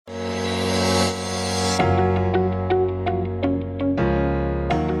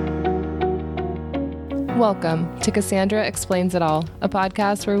Welcome to Cassandra Explains It All, a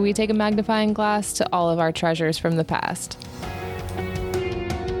podcast where we take a magnifying glass to all of our treasures from the past.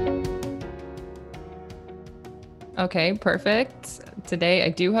 Okay, perfect. Today I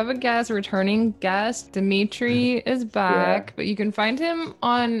do have a guest, returning guest. Dimitri is back, but you can find him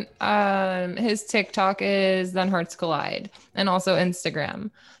on his TikTok is Then Hearts Collide, and also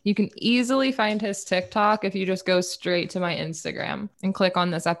Instagram. You can easily find his TikTok if you just go straight to my Instagram and click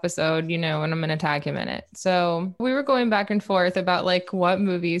on this episode, and I'm going to tag him in it. So we were going back and forth about like what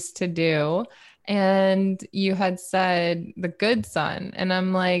movies to do. And you had said The Good Son. And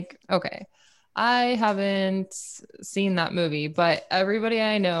I'm like, okay, I haven't seen that movie, but everybody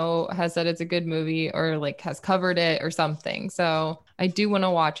I know has said it's a good movie or like has covered it or something. So I do want to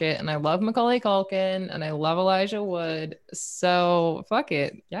watch it, and I love Macaulay Culkin and I love Elijah Wood. So fuck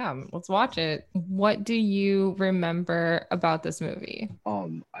it. Yeah, let's watch it. What do you remember about this movie?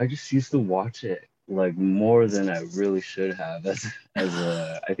 I just used to watch it like more than I really should have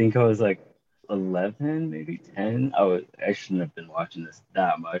I think I was like 11, maybe 10. I shouldn't have been watching this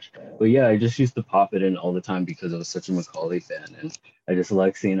that much. But yeah, I just used to pop it in all the time because I was such a Macaulay fan, and I just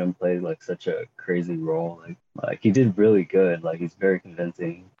like seeing him play like such a crazy role. Like he did really good. Like he's very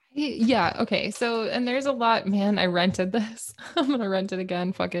convincing. Yeah, okay. So, and there's a lot, man, I rented this. I'm gonna rent it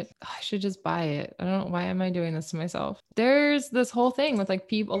again. Fuck it. I should just buy it. I don't know, why am I doing this to myself? There's this whole thing with like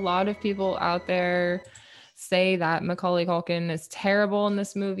people, a lot of people out there say that Macaulay Culkin is terrible in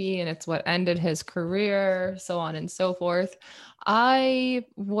this movie and it's what ended his career, so on and so forth. I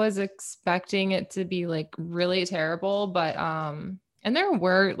was expecting it to be like really terrible, but and there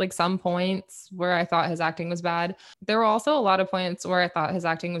were like some points where I thought his acting was bad. There were also a lot of points where I thought his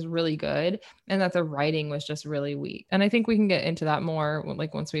acting was really good and that the writing was just really weak. And I think we can get into that more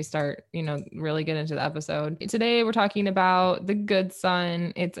like once we start, really get into the episode. Today we're talking about The Good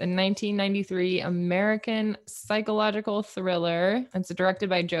Son. It's a 1993 American psychological thriller. It's directed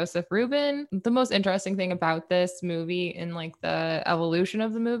by Joseph Rubin. The most interesting thing about this movie and like the evolution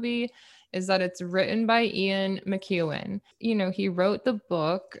of the movie is that it's written by Ian McEwan. He wrote the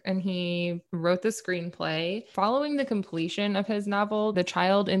book and he wrote the screenplay. Following the completion of his novel, The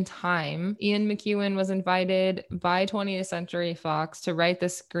Child in Time, Ian McEwan was invited by 20th Century Fox to write the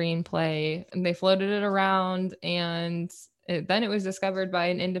screenplay. And they floated it around, and then it was discovered by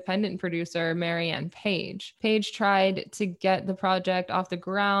an independent producer, Marianne Page. Page tried to get the project off the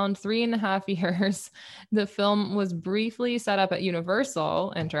ground 3.5 years. The film was briefly set up at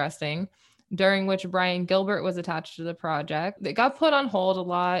Universal, interesting, during which Brian Gilbert was attached to the project. It got put on hold a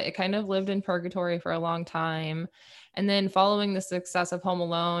lot. It kind of lived in purgatory for a long time. And then following the success of Home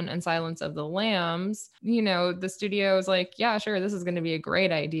Alone and Silence of the Lambs, the studio was like, yeah, sure, this is going to be a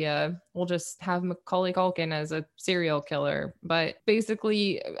great idea. We'll just have Macaulay Culkin as a serial killer. But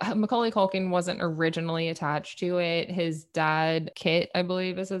basically, Macaulay Culkin wasn't originally attached to it. His dad, Kit, I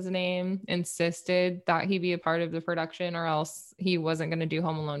believe is his name, insisted that he be a part of the production or else he wasn't going to do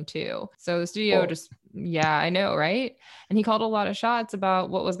Home Alone 2. So the studio yeah, I know, right? And he called a lot of shots about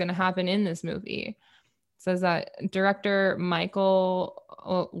what was going to happen in this movie. Says that director Michael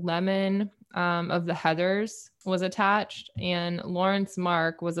Lemmon of The Heathers was attached, and Lawrence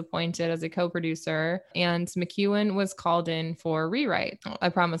Mark was appointed as a co-producer, and McEwan was called in for a rewrite. I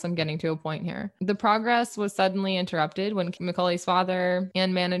promise I'm getting to a point here. The progress was suddenly interrupted when Macaulay's father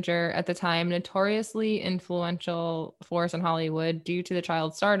and manager at the time, notoriously influential force in Hollywood due to the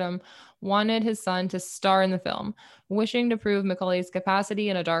child's stardom, wanted his son to star in the film, wishing to prove Macaulay's capacity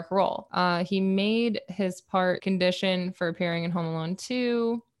in a dark role. He made his part condition for appearing in Home Alone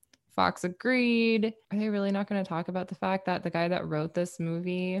 2. Fox agreed. Are they really not going to talk about the fact that the guy that wrote this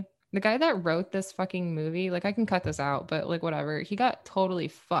fucking movie, like I can cut this out, but like whatever, he got totally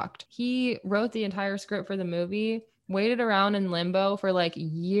fucked. He wrote the entire script for the movie, waited around in limbo for like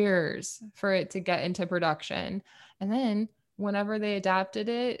years for it to get into production. And then whenever they adapted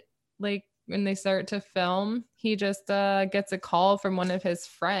it, like when they start to film, he just gets a call from one of his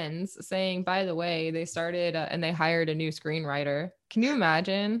friends saying, by the way, they started and they hired a new screenwriter. Can you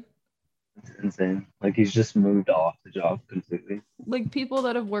imagine? It's insane. Like he's just moved off the job completely. Like people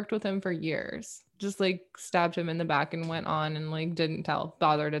that have worked with him for years just like stabbed him in the back and went on and like didn't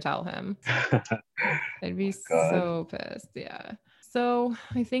bother to tell him. I'd be so pissed. Yeah. So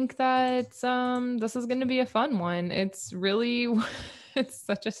I think that this is going to be a fun one. It's really it's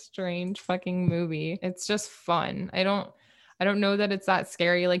such a strange fucking movie. It's just fun. I don't know that it's that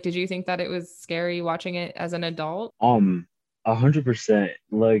scary. Like, did you think that it was scary watching it as an adult? 100%.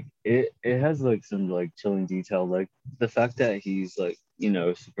 Like it has like some like chilling detail. Like the fact that he's like,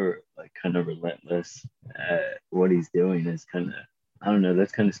 super like kind of relentless at what he's doing is kind of I don't know.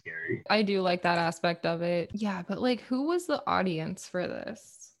 That's kind of scary. I do like that aspect of it. Yeah, but like who was the audience for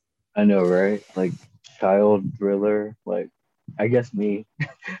this? I know, right? Like child thriller. Like, I guess me.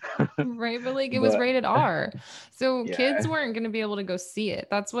 Right, but like it was But rated R. So kids yeah, weren't going to be able to go see it.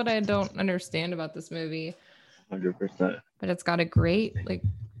 That's what I don't understand about this movie. 100%. But it's got a great like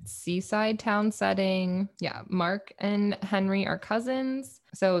seaside town setting. Yeah, Mark and Henry are cousins.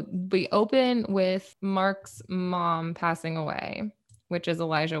 So we open with Mark's mom passing away, which is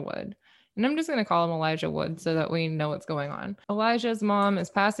Elijah Wood. And I'm just going to call him Elijah Wood so that we know what's going on. Elijah's mom is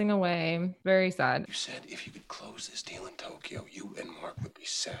passing away. Very sad. You said if you could close this deal in Tokyo, you and Mark would be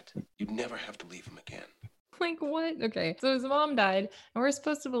set. You'd never have to leave him again. Like, what? Okay. So his mom died, and we're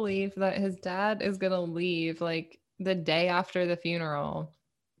supposed to believe that his dad is going to leave like the day after the funeral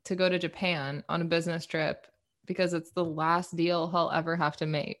to go to Japan on a business trip because it's the last deal he'll ever have to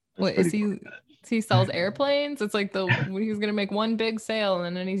make. That's What is pretty he? fucked up. He sells airplanes. It's like he's gonna make one big sale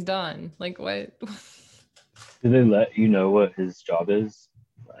and then he's done. Like what? Do they let you know what his job is?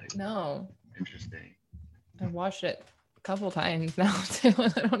 Like, No, interesting. I watched it a couple times now too. I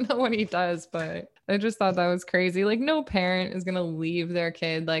don't know what he does, but I just thought that was crazy. Like no parent is gonna leave their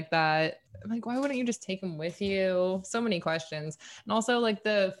kid like that. Like why wouldn't you just take him with you? So many questions. And also like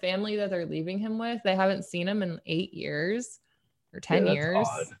the family that they're leaving him with, they haven't seen him in 8 years or 10 Yeah, that's years.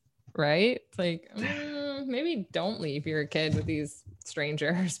 odd. Right? It's like maybe don't leave your kid with these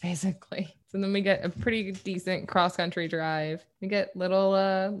strangers basically. So then we get a pretty decent cross-country drive. We get little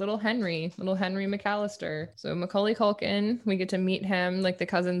Henry McAllister. So Macaulay Culkin, we get to meet him, like the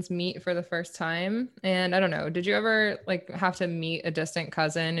cousins meet for the first time. And I don't know, did you ever like have to meet a distant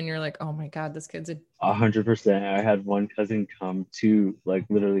cousin and you're like, oh my God, this kid's a 100%. I had one cousin come to like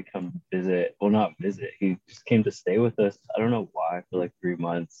literally come visit. Well, not visit. He just came to stay with us. I don't know why for like 3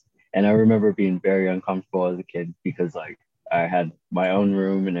 months. And I remember being very uncomfortable as a kid because like I had my own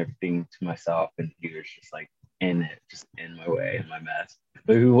room and everything to myself, and he was just like in it, just in my way, in my mess.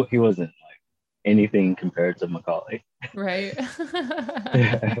 But he wasn't like anything compared to Macaulay. right.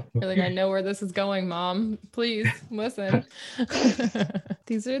 Yeah. You're like, I know where this is going, mom. Please listen.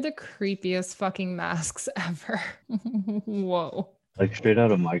 These are the creepiest fucking masks ever. Whoa. Like straight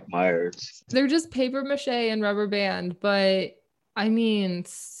out of Mike Myers. They're just paper mache and rubber band, but I mean,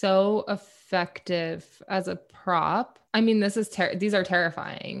 so effective as a prop. I mean, these are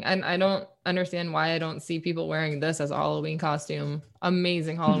terrifying, and I don't understand why I don't see people wearing this as a Halloween costume.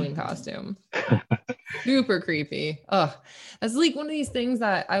 Amazing Halloween costume. Super creepy. Ugh. That's like one of these things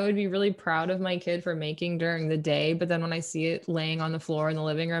that I would be really proud of my kid for making during the day. But then when I see it laying on the floor in the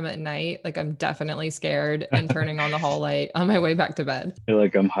living room at night, like I'm definitely scared and turning on the hall light on my way back to bed. Feel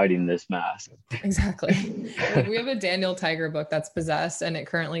like I'm hiding this mask. Exactly. Like, we have a Daniel Tiger book that's possessed and it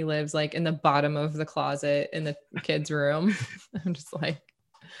currently lives like in the bottom of the closet in the kids' room. I'm just like,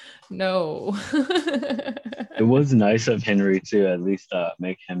 no. It was nice of Henry to at least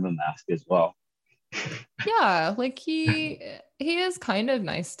make him a mask as well. Yeah, like he is kind of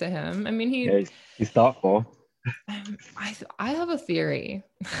nice to him. I mean, Yeah, he's thoughtful. I have a theory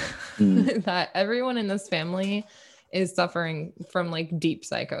Mm. that everyone in this family is suffering from like deep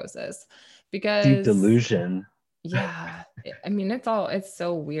psychosis because Deep delusion. yeah, I mean it's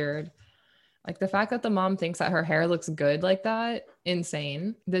so weird. Like the fact that the mom thinks that her hair looks good like that,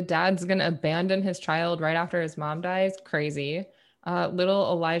 insane. The dad's gonna abandon his child right after his mom dies, crazy.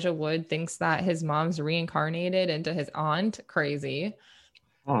 Little Elijah Wood thinks that his mom's reincarnated into his aunt, crazy.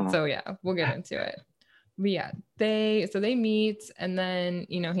 Huh. So yeah, we'll get into it. But yeah, they meet, and then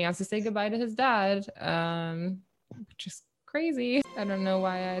he has to say goodbye to his dad, which is crazy. I don't know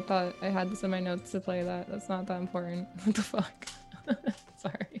why I thought I had this in my notes to play that. That's not that important. What the fuck?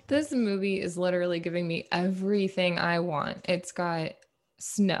 Sorry. This movie is literally giving me everything I want. It's got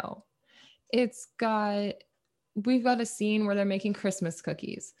snow. We've got a scene where they're making Christmas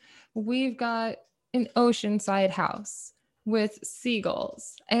cookies. We've got an oceanside house with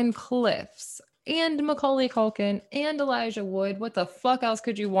seagulls and cliffs and Macaulay Culkin and Elijah Wood. What the fuck else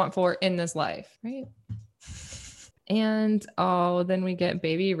could you want for in this life, right? And then we get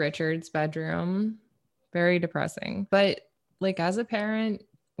baby Richard's bedroom. Very depressing. But like as a parent,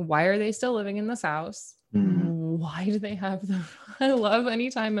 why are they still living in this house? Why do they have the I love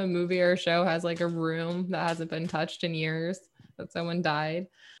anytime a movie or a show has like a room that hasn't been touched in years that someone died.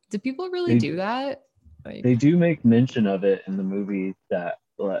 Do people really do that? Like, they do make mention of it in the movie that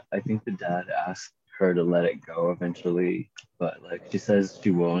I think the dad asked her to let it go eventually, but like she says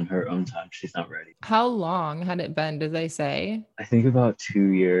she will in her own time. She's not ready. how long had it been, did they say? I think about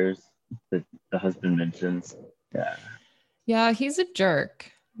 2 years that the husband mentions. Yeah. Yeah, he's a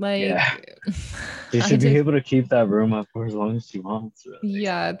jerk. Like, Yeah. She I should be just, able to keep that room up for as long as she wants, really.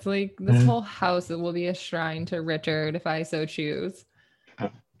 yeah, it's like this whole house will be a shrine to Richard if I so choose.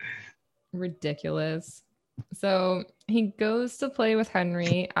 Ridiculous. So he goes to play with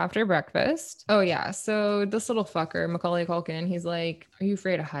Henry after breakfast. Oh yeah. So this little fucker, Macaulay Culkin, he's like, "Are you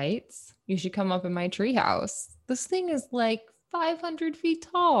afraid of heights? You should come up in my treehouse. This thing is like 500 feet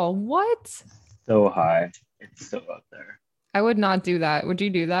tall. What? So high. It's so up there. I would not do that. Would you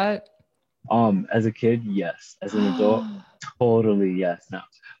do that?" As a kid, yes. As an adult, totally yes. No.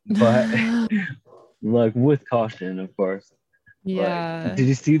 But like with caution, of course. Like, Yeah. did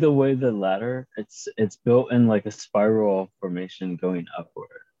you see the way the ladder? It's built in like a spiral formation going upward.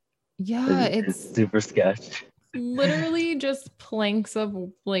 Yeah, It's it's super sketch. literally just planks of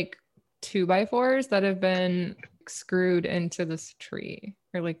like 2x4s that have been screwed into this tree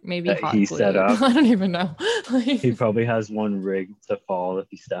or like maybe That hot he set glued. up. I don't even know. He Like, probably has one rig to fall if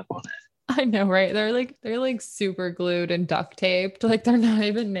you step on it. I know, right? They're like super glued and duct taped. Like they're not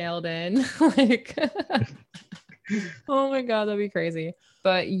even nailed in. Like oh my god, that'd be crazy.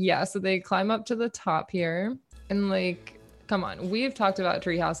 But yeah, so they climb up to the top here and like come on, we've talked about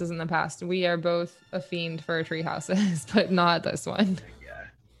tree houses in the past. We are both a fiend for tree houses, but not this one. Yeah.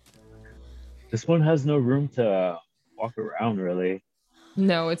 This one has no room to walk around, really.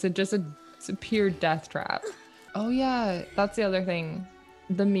 No, it's a pure death trap. Oh yeah, that's the other thing.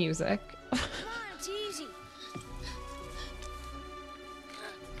 The music. Come on, it's easy.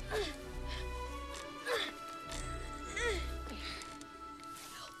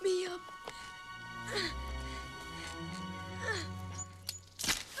 Help me up.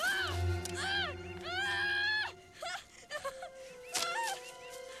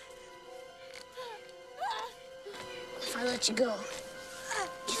 If I let you go,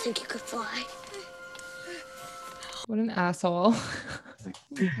 you think you could fly? What an asshole.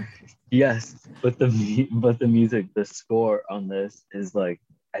 Yes, but the music, the score on this is like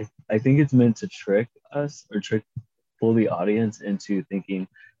I think it's meant to trick us or trick fully audience into thinking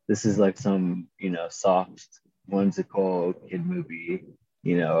this is like some, soft whimsical kid movie,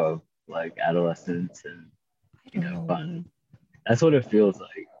 of like adolescence and I don't know. fun. That's what it feels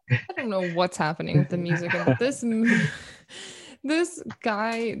like. I don't know what's happening with the music in this this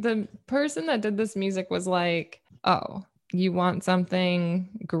guy, the person that did this music was like, "Oh, you want something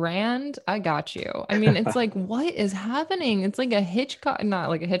grand? I got you." I mean, it's like, what is happening? It's like a Hitchcock, not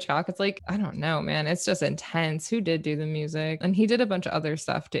like a Hitchcock. It's like, I don't know, man. It's just intense. Who did do the music? And he did a bunch of other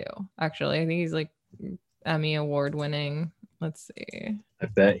stuff too, actually. I think he's like Emmy award winning. Let's see. I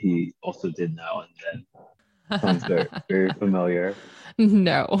bet he also did Now and Then. Sounds very, very familiar.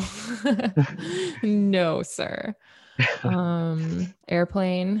 No. No, sir.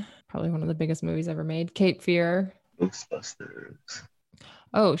 Airplane, probably one of the biggest movies ever made. Cape Fear. Ghostbusters.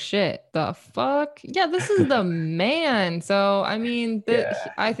 Oh shit, the fuck? Yeah, this is the man. So I mean,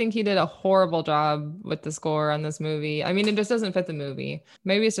 I think he did a horrible job with the score on this movie. I mean, it just doesn't fit the movie.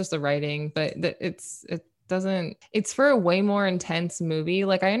 Maybe it's just the writing, but it doesn't. It's for a way more intense movie.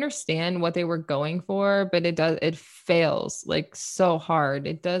 Like I understand what they were going for, but it fails like so hard.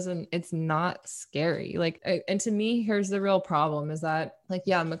 It's not scary. Like and to me, here's the real problem is that like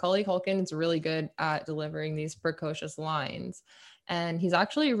yeah, Macaulay Culkin is really good at delivering these precocious lines. And he's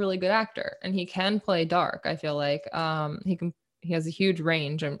actually a really good actor and he can play dark. I feel like he has a huge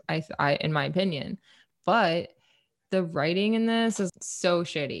range I in my opinion, but the writing in this is so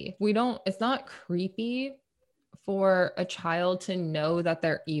shitty. It's not creepy for a child to know that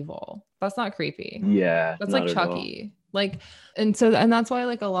they're evil. That's not creepy. Yeah. That's like Chucky. Like, and that's why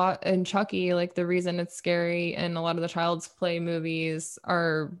like a lot in Chucky, like the reason it's scary and a lot of the Child's Play movies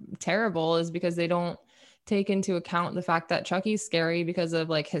are terrible is because they don't take into account the fact that Chucky's scary because of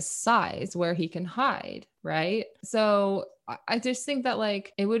like his size where he can hide, right? So I just think that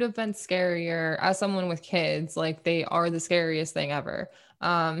like it would have been scarier as someone with kids, like they are the scariest thing ever.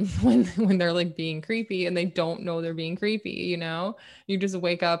 When they're like being creepy and they don't know they're being creepy, you just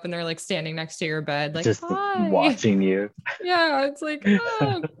wake up and they're like standing next to your bed, like just hi. watching you. Yeah, it's like,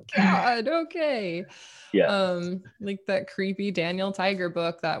 oh god, okay. Yeah. Like that creepy Daniel Tiger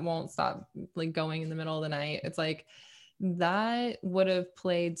book that won't stop like going in the middle of the night. It's like that would have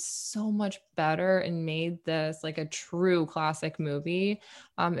played so much better and made this like a true classic movie.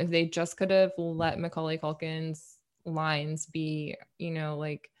 If they just could have let Macaulay Culkin's lines be,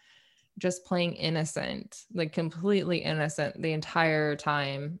 like just playing innocent, like completely innocent the entire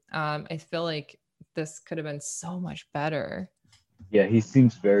time. I feel like this could have been so much better. Yeah, he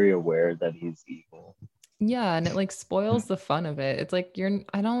seems very aware that he's evil. Yeah, and it like spoils the fun of it. It's like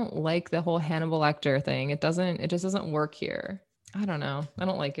I don't like the whole Hannibal Lecter thing. It just doesn't work here. I don't know. I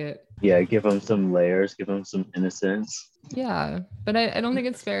don't like it. Yeah, give him some layers, give him some innocence. Yeah, but I don't think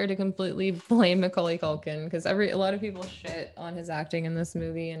it's fair to completely blame Macaulay Culkin because a lot of people shit on his acting in this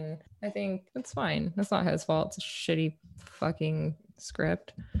movie, and I think it's fine. That's not his fault. It's a shitty fucking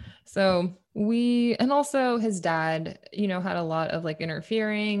script. So and also his dad, had a lot of like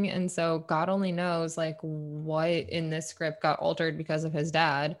interfering, and so God only knows like what in this script got altered because of his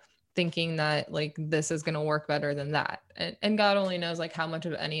dad thinking that like this is going to work better than that, and God only knows like how much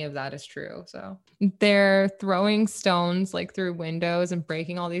of any of that is true. So they're throwing stones like through windows and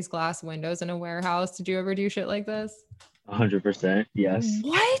breaking all these glass windows in a warehouse. Did you ever do shit like this? 100%, yes.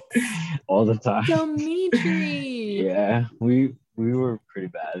 What? All the time. Dimitri. Yeah, we were pretty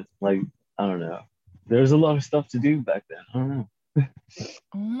bad. Like, I don't know. There's a lot of stuff to do back then. I don't know.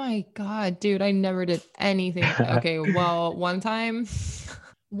 Oh my God, dude, I never did anything. Okay, well, one time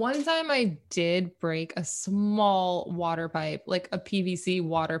I did break a small water pipe, like a PVC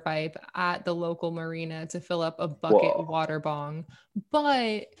water pipe at the local marina to fill up a bucket Whoa. water bong.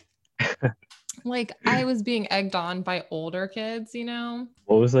 But like I was being egged on by older kids,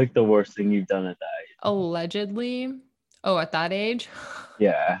 What was like the worst thing you've done at that age? Allegedly. Oh, at that age?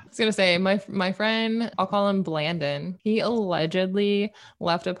 Yeah. I was gonna say my friend, I'll call him Blandon. He allegedly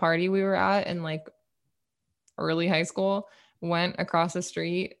left a party we were at in like early high school, went across the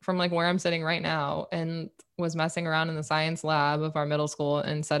street from like where I'm sitting right now and was messing around in the science lab of our middle school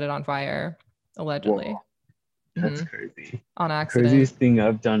and set it on fire, allegedly. Whoa. That's Mhm. crazy. On The accident. craziest thing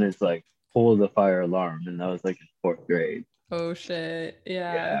I've done is like pull the fire alarm, and that was like in 4th grade. Oh shit.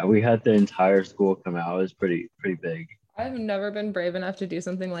 Yeah, we had the entire school come out. It was pretty big. I've never been brave enough to do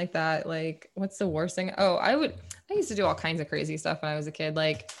something like that. Like, what's the worst thing? Oh, I used to do all kinds of crazy stuff when I was a kid.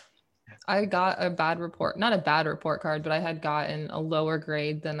 Like, I got a bad report, not a bad report card, but I had gotten a lower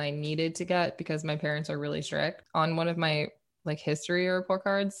grade than I needed to get because my parents are really strict on one of my like history report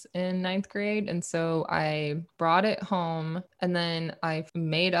cards in 9th grade. And so I brought it home and then I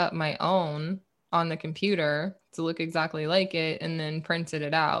made up my own on the computer to look exactly like it and then printed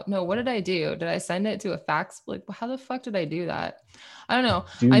it out. No, what did I do? Did I send it to a fax? Like, how the fuck did I do that? I don't know.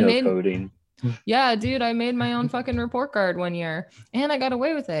 Do you I know made coding? Yeah, dude, I made my own fucking report card one year and I got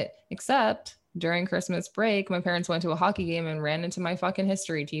away with it. Except during Christmas break, my parents went to a hockey game and ran into my fucking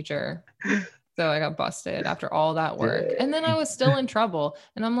history teacher. So I got busted after all that work. And then I was still in trouble.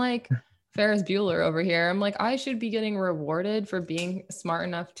 And I'm like, Ferris Bueller over here. I'm like, I should be getting rewarded for being smart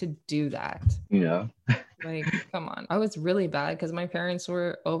enough to do that. Like, come on. I was really bad because my parents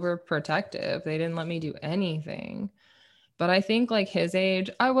were overprotective. They didn't let me do anything. But I think like his age,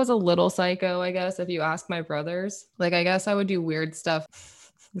 I was a little psycho, I guess, if you ask my brothers. Like, I guess I would do weird stuff.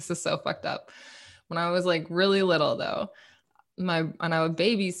 This is so fucked up. When I was like really little though, and I would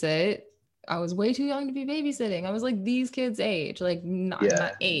babysit. I was way too young to be babysitting. I was like these kids' age, like not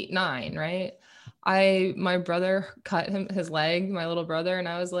 8, 9, right? My brother cut his leg, my little brother, and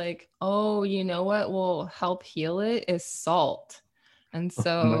I was like, oh, you know what will help heal it is salt. And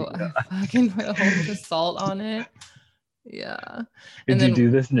so I fucking put a whole bunch of salt on it. Yeah. Did you do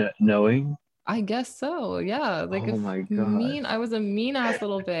this knowing? I guess so. Yeah. Like, oh my God. I was a mean ass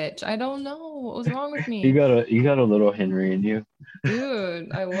little bitch. I don't know what was wrong with me. You got a little Henry in you.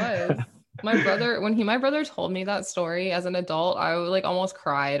 Dude, I was. My brother told me that story as an adult, I like almost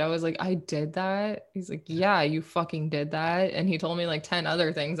cried. I was like, I did that. He's like, yeah, you fucking did that. And he told me like 10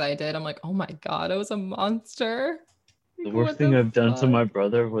 other things I did. I'm like, oh my God, I was a monster. The worst thing I've done to my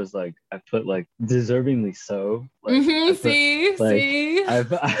brother was like I put like deservingly so. Like, see. I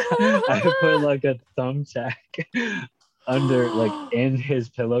put like a thumbtack under like in his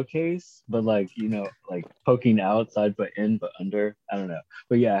pillowcase, but like like poking outside but in but under. I don't know,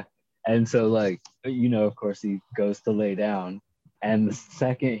 but yeah. And so like of course he goes to lay down, and the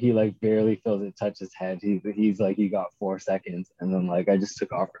second he like barely feels it touch his head, he's like he got 4 seconds, and then like I just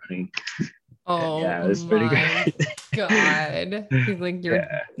took off running. Oh yeah, it was pretty great. God. He's like, you're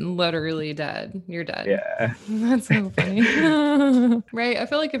literally dead. You're dead. Yeah. That's so funny. Right? I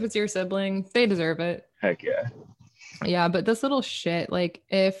feel like if it's your sibling, they deserve it. Heck yeah. Yeah, but this little shit, like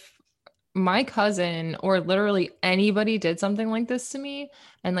if my cousin or literally anybody did something like this to me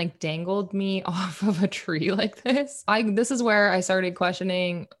and like dangled me off of a tree like this is where I started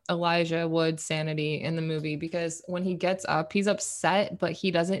questioning Elijah Wood's sanity in the movie, because when he gets up, he's upset, but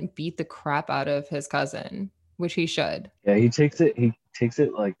he doesn't beat the crap out of his cousin, which he should. Yeah, he takes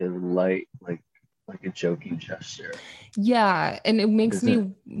it like a light, like a joking gesture. Yeah, and it makes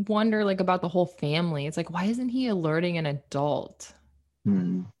me wonder like about the whole family. It's like, why isn't he alerting an adult?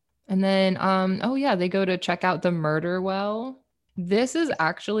 And then, they go to check out the murder well. This is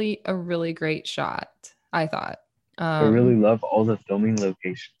actually a really great shot, I thought. I really love all the filming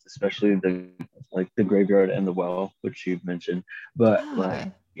locations, especially the graveyard and the well, which you've mentioned. But yeah.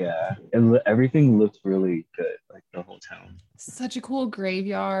 yeah, and everything looks really good, like the whole town. Such a cool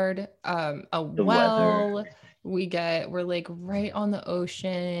graveyard. A The well. weather. We're like right on the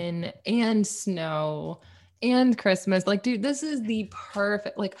ocean and snow and Christmas. Like, dude, this is the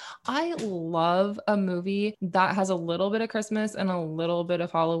perfect. Like, I love a movie that has a little bit of Christmas and a little bit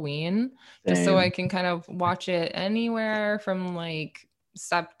of Halloween, just so I Same. can kind of watch it anywhere from like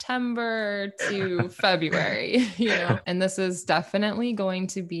September to February, you know? And this is definitely going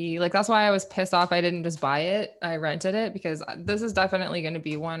to be like, that's why I was pissed off I didn't just buy it. I rented it because this is definitely going to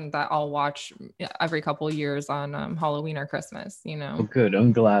be one that I'll watch every couple of years on Halloween or Christmas, you Oh, know? good.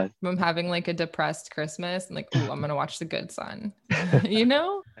 I'm glad. I'm having like a depressed Christmas and like, oh, I'm going to watch The Good Son, you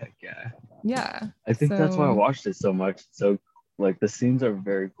know? Heck yeah. Yeah. I think that's why I So, watched it so much. So like the scenes are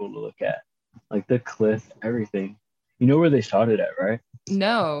very cool to look at. Like the cliff, everything. You know where they shot it at, right?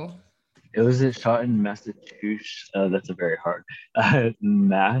 no. It was shot in Massachusetts. That's a very hard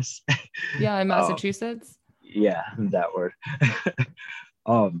Mass. Yeah, in um, Massachusetts. yeah, that word.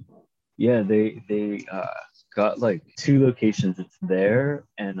 um, yeah, they got like two locations. It's there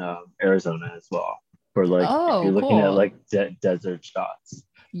and Arizona as well. For like if you're Oh, looking at cool. like desert shots.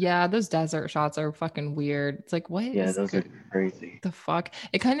 Yeah, those desert shots are fucking weird. It's like, what Yeah, is those are crazy. the fuck?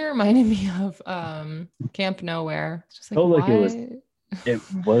 It kind of reminded me of Camp Nowhere. It's just like, Felt like why? it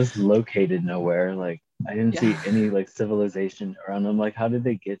was located nowhere. Like I didn't Yeah. see any like civilization around. I'm like, how did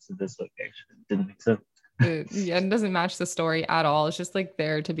they get to this location? Didn't make sense. Yeah, it doesn't match the story at all. It's just like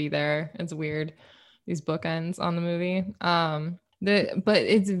there to be there. It's weird. These bookends on the movie. But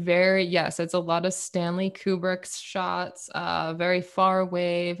it's very, yes, it's a lot of Stanley Kubrick's shots, very far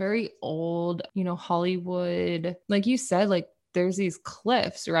away, very old, you know, Hollywood. Like you said, like there's these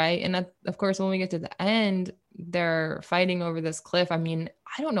cliffs, right? And of course, when we get to the end, they're fighting over this cliff. I mean,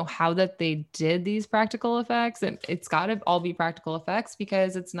 I don't know how that they did these practical effects. And it's got to all be practical effects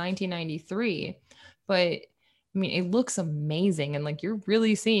because it's 1993. But I mean, it looks amazing, and like you're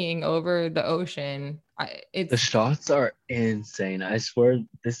really seeing over the ocean. The It's shots are insane. I swear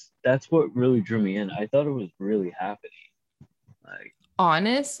that's what really drew me in. I thought it was really happening. Like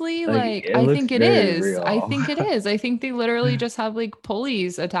honestly, like like it I looks think it very is. I real. think it is. I think they literally just have like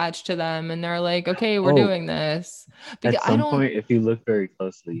pulleys attached to them, and they're like, okay, we're Oh, doing this. at Because I some don't. point, if you look very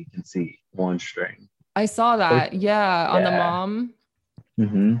closely, you can see one string. I saw Like, that. Yeah, on the yeah. mom.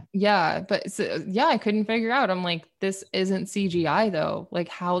 Mm-hmm. Yeah, but so, yeah, I couldn't figure out. I'm like, this isn't CGI though. Like,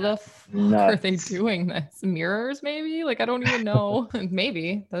 how the fuck are they Nuts. doing this? Mirrors, maybe? Like, I don't even know.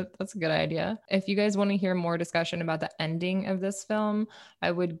 Maybe that's a good idea. If you guys want to hear more discussion about the ending of this film,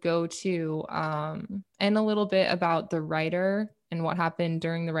 I would go to and a little bit about the writer and what happened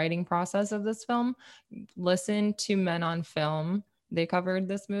during the writing process of this film. Listen to Men on Film. They covered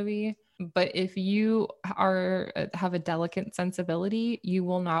this movie. But if you have a delicate sensibility, you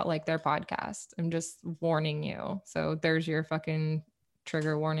will not like their podcast. I'm just warning you. So there's your fucking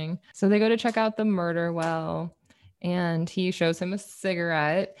trigger warning. So they go to check out the murder well, and he shows him a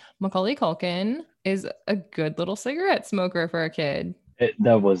cigarette. Macaulay Culkin is a good little cigarette smoker for a kid.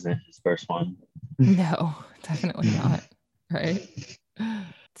 That wasn't his first one. No, definitely not. Right?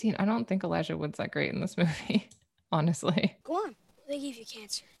 See, I don't think Elijah Wood's that great in this movie, honestly. Go on. They gave you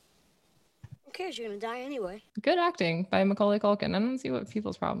cancer. Who cares? You're gonna die anyway. Good acting by Macaulay Culkin. I don't see what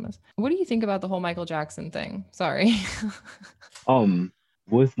people's problem is. What do you think about the whole Michael Jackson thing? Sorry.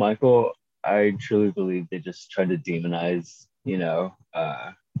 With Michael, I truly believe they just try to demonize,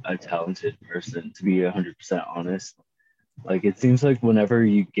 a talented person, to be 100% honest. Like it seems like whenever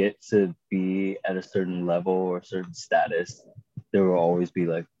you get to be at a certain level or a certain status, there will always be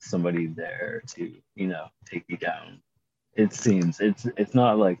like somebody there to, take you down. It seems it's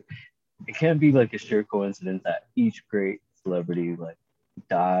not like it can't be like a sheer coincidence that each great celebrity like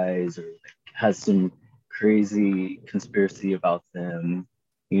dies or like has some crazy conspiracy about them,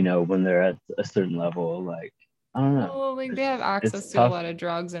 when they're at a certain level. Like I don't know. Well, like they have access It's to a tough, lot of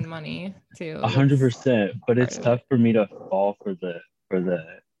drugs and money too. a hundred That's percent. But part it's of tough it. for me to fall for the,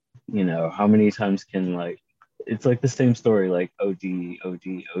 how many times can like it's like the same story, like OD,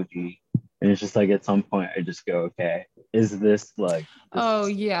 OD, OD. And it's just like at some point I just go, okay, is this like Oh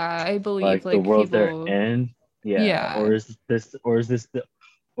this yeah, I believe like the like world their people. end? Yeah. Yeah, Or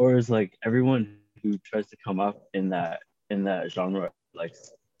is like everyone who tries to come up in that genre like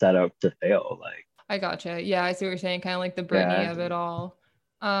set up to fail? Like, I gotcha. Yeah, I see what you're saying. Kind of like the Britney yeah. of it all.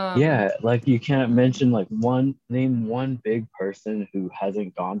 Um, Yeah, like you can't mention like name one big person who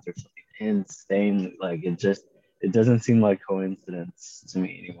hasn't gone through something insane. Like it just it doesn't seem like coincidence to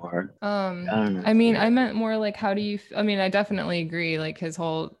me anymore. I don't know. I mean, I meant more like, how do you, I mean, I definitely agree. Like his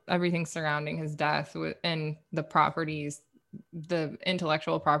whole, everything surrounding his death and the properties, the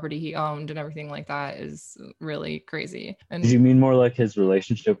intellectual property he owned and everything like that is really crazy. And Did you mean more like his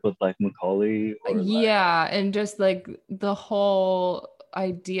relationship with like Macaulay, or like, yeah, and just like the whole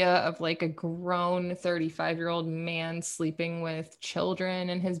idea of like a grown 35-year-old man sleeping with children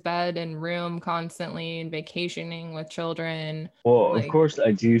in his bed and room constantly and vacationing with children. well, of Like, course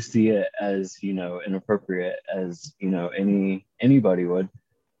I do see it as, inappropriate, as, anybody would.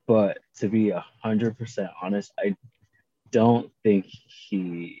 But to be 100% honest, I don't think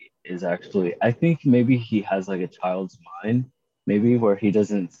he is actually. I think maybe he has like a child's mind, maybe where he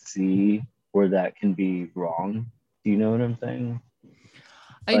doesn't see where that can be wrong. Do you know what I'm saying?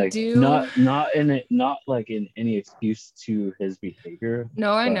 I Like do. not in it, not like in any excuse to his behavior.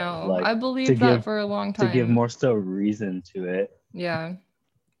 No, I but know. like I to believed that give for a long to give time. more so reason to it. Yeah.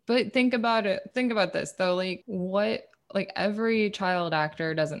 But think about it. Think about this though. Like every child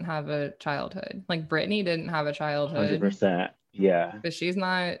actor doesn't have a childhood. Like Britney didn't have a childhood, 100%. Yeah, but she's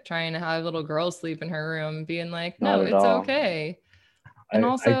not trying to have little girls sleep in her room, being like, not no, at it's all. okay. And I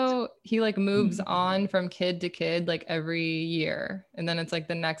also, he like moves on from kid to kid like every year. And then it's like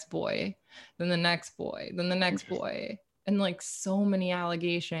the next boy, then the next boy, then the next boy. And like so many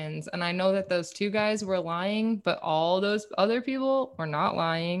allegations. And I know that those two guys were lying, but all those other people were not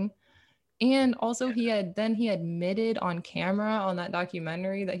lying. And also he admitted on camera on that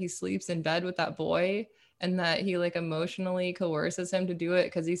documentary that he sleeps in bed with that boy and that he like emotionally coerces him to do it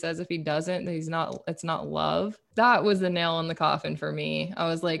because he says if he doesn't, it's not love. That was the nail in the coffin for me. I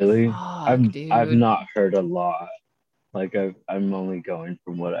was like, really, fuck, I've dude. not heard a lot. Like I'm only going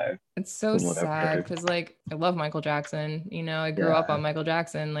from It's so what I've sad heard. because like I love Michael Jackson. I grew up Yeah, on Michael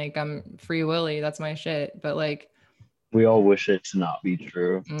Jackson. Like I'm Free Willy, that's my shit. But like, we all wish it to not be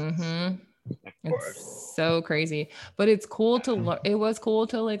true. mm-hmm. Of course. It's so crazy, but it's cool to learn. It was cool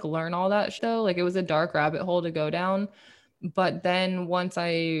to like learn all that though. Like it was a dark rabbit hole to go down. But then once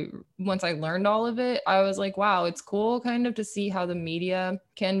I learned all of it, I was like, wow, it's cool kind of to see how the media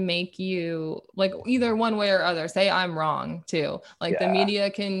can make you like either one way or other. Say I'm wrong too. Like the Yeah, media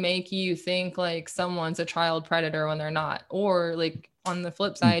can make you think like someone's a child predator when they're not. Or like on the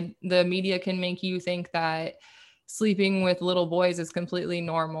flip side, the media can make you think that sleeping with little boys is completely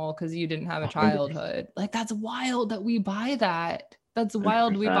normal because you didn't have a 100%. childhood. Like that's wild that we buy that. That's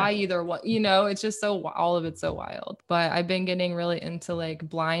wild. We 100%. buy either one, it's just so all of it's so wild. But I've been getting really into like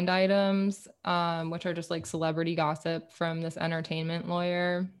blind items, which are just like celebrity gossip from this entertainment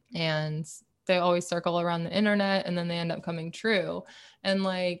lawyer. And they always circle around the internet and then they end up coming true. And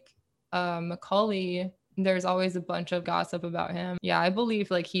like Macaulay, there's always a bunch of gossip about him. Yeah, I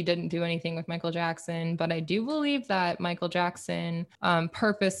believe like he didn't do anything with Michael Jackson, but I do believe that Michael Jackson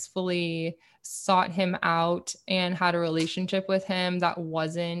purposefully sought him out and had a relationship with him that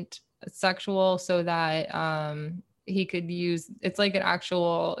wasn't sexual so that he could use it's like an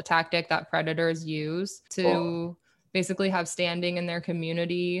actual tactic that predators use to basically have standing in their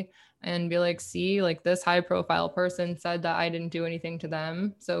community and be like, see, like this high profile person said that I didn't do anything to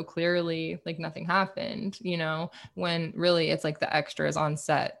them. So clearly like nothing happened, when really it's like the extras on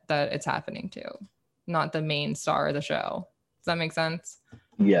set that it's happening to, not the main star of the show. Does that make sense?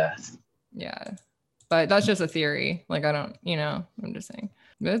 Yes. Yeah. But that's just a theory. Like I don't, I'm just saying.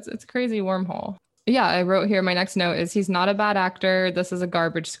 But it's a crazy wormhole. Yeah, I wrote here my next note is he's not a bad actor. This is a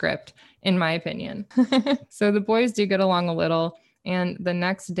garbage script, in my opinion. So the boys do get along a little. And the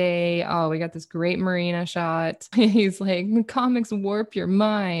next day, we got this great Marina shot. He's like, the comics warp your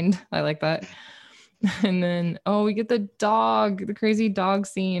mind. I like that. And then, we get the crazy dog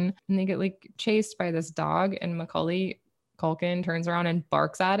scene. And they get like chased by this dog. And Macaulay Culkin turns around and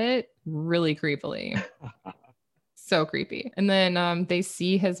barks at it really creepily. So creepy. And then they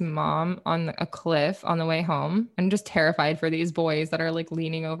see his mom on a cliff on the way home. I'm just terrified for these boys that are like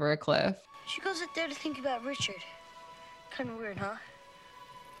leaning over a cliff. She goes up there to think about Richard. Kind of weird, huh?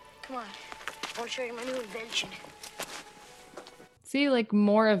 Come on. I want to show you my new invention. See, like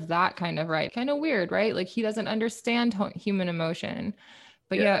more of that kind of right. Kind of weird, right? Like he doesn't understand human emotion.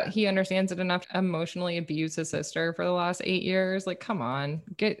 But yeah, he understands it enough to emotionally abuse his sister for the last 8 years. Like, come on,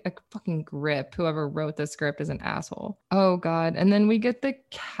 get a fucking grip. Whoever wrote this script is an asshole. Oh God. And then we get the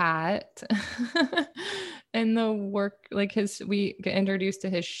cat and the work, like we get introduced to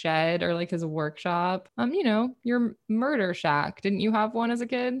his shed or like his workshop. Your murder shack. Didn't you have one as a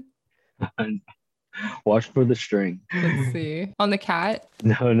kid? Watch for the string. Let's see. On the cat?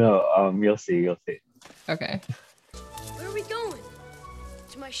 No. You'll see. Okay. Where are we going?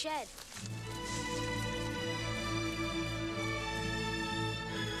 To my shed.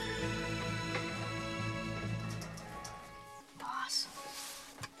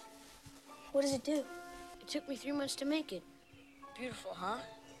 What does it do? It took me 3 months to make it. Beautiful, huh?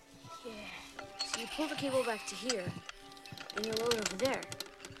 Yeah. So you pull the cable back to here, and you load over there.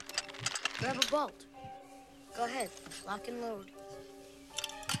 Grab a bolt. Go ahead, lock and load.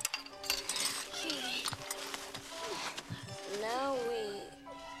 Now we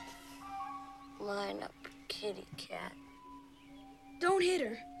line up kitty cat. Don't hit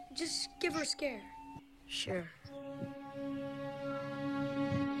her. Just give her a scare. Sure.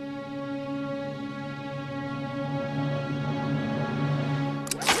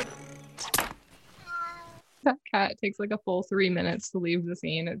 That cat takes like a full 3 minutes to leave the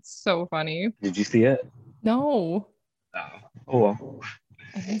scene. It's so funny. Did you see it? No, Oh well.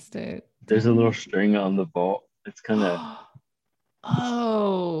 I missed it. There's a little string on the bolt. It's kind of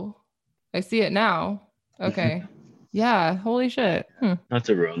Oh, I see it now. Okay. Yeah, holy shit. not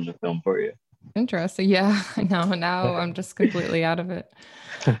to ruin the film for you. Interesting. Yeah, I know. Now I'm just completely out of it.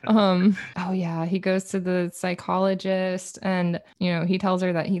 Oh yeah, he goes to the psychologist and he tells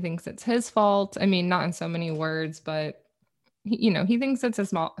her that he thinks it's his fault. I mean, not in so many words, but he thinks it's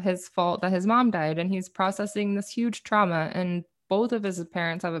his fault that his mom died, and he's processing this huge trauma, and both of his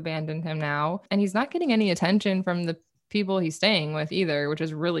parents have abandoned him now, and he's not getting any attention from the people he's staying with either, which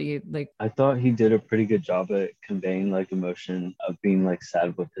is really like, I thought he did a pretty good job at conveying like emotion of being like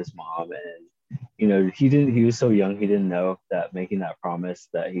sad with his mom, and he was so young, he didn't know that making that promise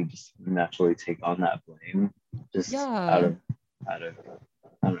that he just naturally take on that blame just out of I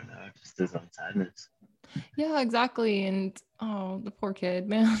don't know, just his own sadness. yeah, exactly. And oh, the poor kid,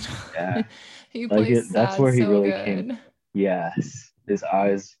 man. Yeah. He Like plays that's sad where he so really good. came. Yes, his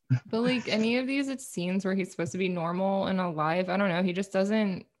eyes. But like any of these, it's scenes where he's supposed to be normal and alive. I don't know. He just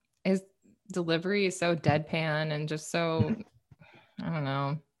doesn't. His delivery is so deadpan and just so. I don't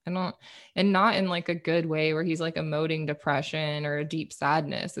know. And not in like a good way where he's like emoting depression or a deep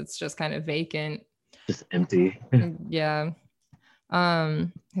sadness. It's just kind of vacant. Just empty. Yeah.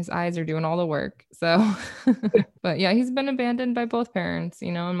 His eyes are doing all the work. So, but yeah, he's been abandoned by both parents.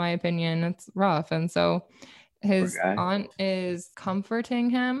 In my opinion, it's rough. And so his aunt is comforting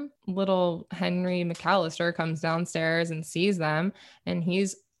him. Little Henry McAllister comes downstairs and sees them, and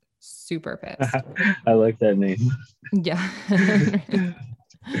he's super pissed. I like that name. Yeah.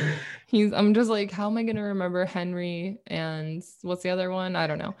 I'm just like, how am I gonna remember Henry and what's the other one? I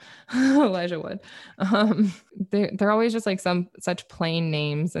don't know. Elijah Wood. They're always just like some such plain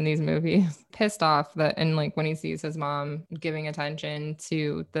names in these movies. Pissed off that, and like when he sees his mom giving attention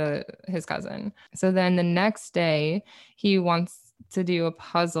to his cousin. So then the next day he wants to do a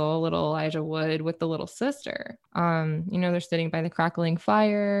puzzle, little Elijah Wood, with the little sister. They're sitting by the crackling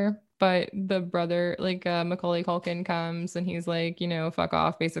fire. But the brother, like Macaulay Culkin, comes and he's like, fuck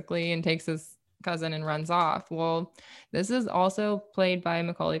off, basically, and takes his cousin and runs off. Well, this is also played by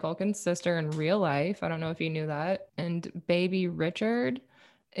Macaulay Culkin's sister in real life. I don't know if you knew that. And baby Richard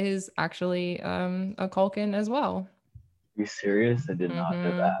is actually a Culkin as well. Are you serious? I did not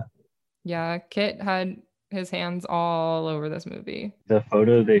know that. Yeah, Kit had his hands all over this movie. The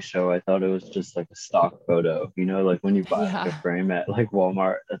photo they show, I thought it was just like a stock photo, like when you buy like a frame at like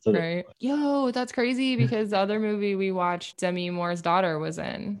Walmart. That's what right. Yo, that's crazy because the other movie we watched, Demi Moore's daughter was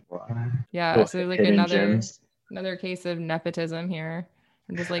in. What? Yeah, so like another case of nepotism here.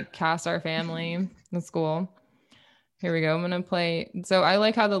 And just like cast our family. That's cool. Here we go. I'm gonna play. So I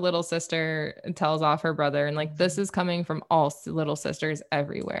like how the little sister tells off her brother, and like this is coming from all little sisters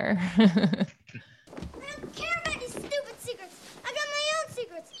everywhere. I don't care about these stupid secrets. I got my own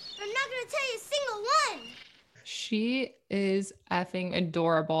secrets. I'm not going to tell you a single one. She is effing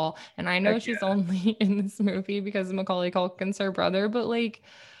adorable. And I know she's only in this movie because Macaulay Culkin's her brother, but like,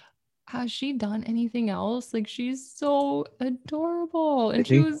 has she done anything else? Like, she's so adorable. And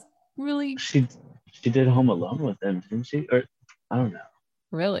she was really... She did Home Alone with them, didn't she? Or I don't know.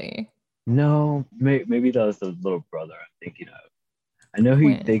 Really? No, maybe that was the little brother I'm thinking of. I know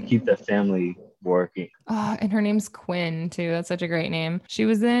they keep the family working. And her name's Quinn too. That's such a great name. She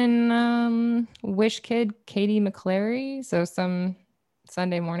was in Wish Kid, Katie McClary, so some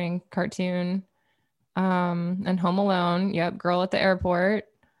Sunday morning cartoon, and Home Alone. Yep, Girl at the Airport.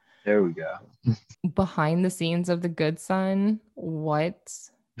 There we go. Behind the scenes of The Good Son. What?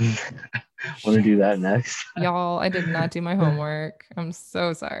 Want to do that next? Y'all, I did not do my homework. I'm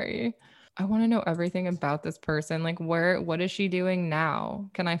so sorry. I want to know everything about this person. Like, what is she doing now?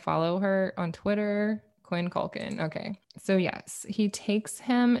 Can I follow her on Twitter? Quinn Culkin. Okay. So yes, he takes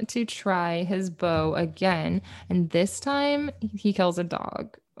him to try his bow again. And this time he kills a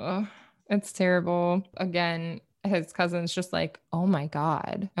dog. Ugh, it's terrible. Again, his cousin's just like, oh my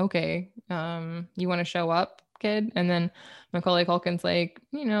God. Okay. You want to show up? kid. And then Macaulay Culkin's like,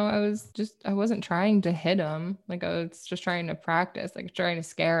 I wasn't trying to hit him. Like, I was just trying to practice, like trying to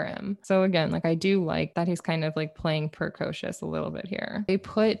scare him. So again, like I do like that he's kind of like playing precocious a little bit here. They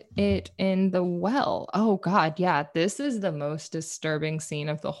put it in the well. Oh God, yeah. This is the most disturbing scene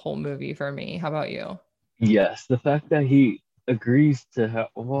of the whole movie for me. How about you? Yes, the fact that he agrees to help,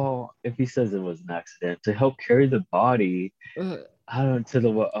 well, if he says it was an accident, to help carry the body Ugh. out to the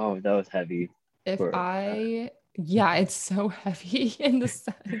well. Oh, that was heavy. Yeah, it's so heavy and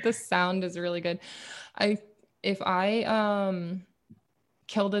the sound is really good. If I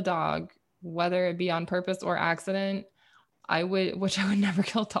killed a dog, whether it be on purpose or accident, which I would never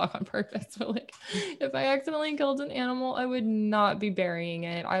kill a dog on purpose, but like if I accidentally killed an animal, I would not be burying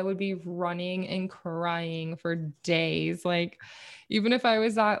it. I would be running and crying for days. Like, even if I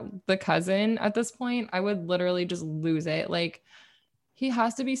was the cousin at this point, I would literally just lose it. Like, he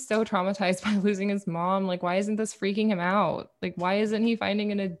has to be so traumatized by losing his mom. Like, why isn't this freaking him out? Like, why isn't he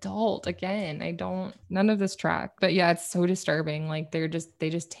finding an adult again? None of this track. But yeah, it's so disturbing. Like, they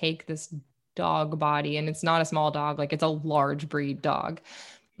just take this dog body, and it's not a small dog. Like, it's a large breed dog,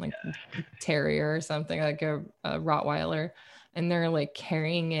 like terrier or something, like a Rottweiler. And they're like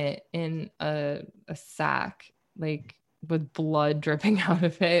carrying it in a sack, like with blood dripping out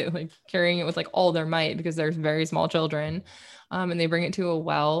of it, like carrying it with like all their might because there's very small children. And they bring it to a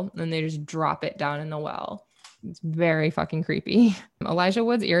well and they just drop it down in the well. It's very fucking creepy. Elijah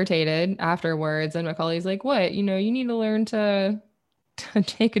Wood's irritated afterwards, and Macaulay's like, what? You need to learn to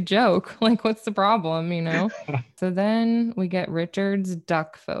take a joke. Like, what's the problem, So then we get Richard's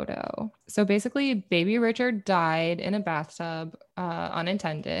duck photo. So basically, baby Richard died in a bathtub,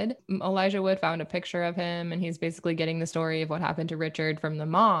 unintended. Elijah Wood found a picture of him, and he's basically getting the story of what happened to Richard from the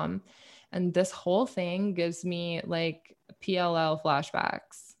mom. And this whole thing gives me like PLL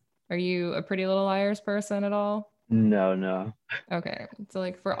flashbacks. Are you a Pretty Little Liars person at all? No. Okay. So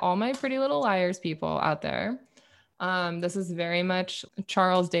like, for all my Pretty Little Liars people out there, this is very much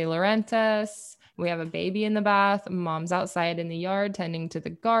Charles de Laurentiis. We have a baby in the bath. Mom's outside in the yard tending to the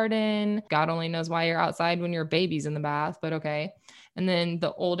garden. God only knows why you're outside when your baby's in the bath, but okay. And then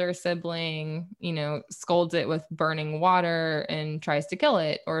the older sibling, scolds it with burning water and tries to kill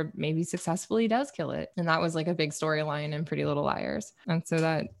it, or maybe successfully does kill it. And that was like a big storyline in Pretty Little Liars. And so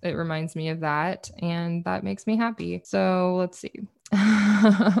that it reminds me of that, and that makes me happy. So let's see.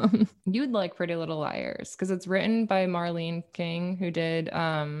 You'd like Pretty Little Liars because it's written by Marlene King, who did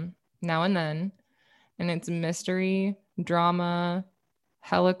Now and Then, and it's mystery, drama,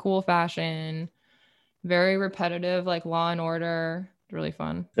 hella cool fashion, very repetitive, like Law and Order. Really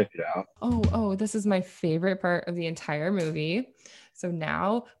fun. Check it out. Oh, this is my favorite part of the entire movie. So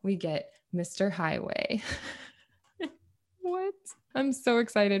now we get Mr. Highway. What? I'm so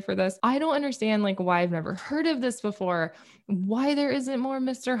excited for this. I don't understand like why I've never heard of this before. Why there isn't more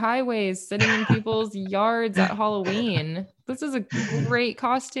Mr. Highways sitting in people's yards at Halloween. This is a great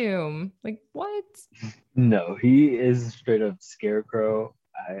costume. Like, what? No, he is straight up Scarecrow.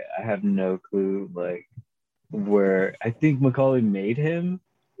 I have no clue like where I think Macaulay made him.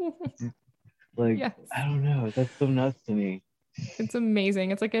 Like, yes. I don't know. That's so nuts to me. It's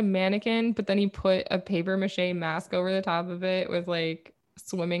amazing. It's like a mannequin, but then he put a paper mache mask over the top of it with like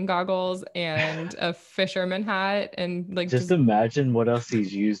swimming goggles and a fisherman hat, and like just imagine what else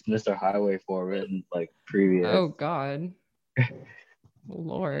he's used Mr. Highway for in like previous. Oh God.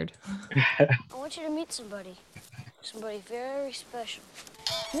 Lord. I want you to meet somebody very special.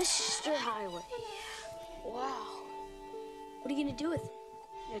 Mr. Highway. Wow. What are you gonna do with it?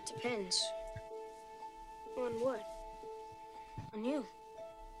 It depends. On what? On you.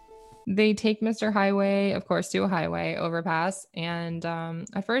 They take Mr. Highway, of course, to a highway overpass. And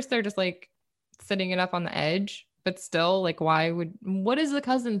at first they're just like sitting it up on the edge, but still, like, what does the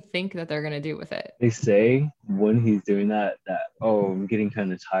cousin think that they're going to do with it? They say when he's doing that, oh, I'm getting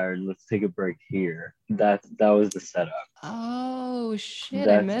kind of tired. Let's take a break here. That was the setup. Oh, shit.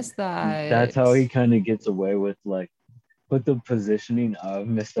 I missed that. That's how he kind of gets away with like, but the positioning of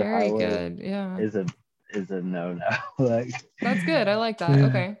Mr. Highway good. Yeah. is a no. Like, that's good. I like that.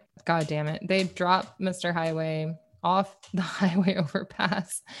 Okay. God damn it. They drop Mr. Highway off the highway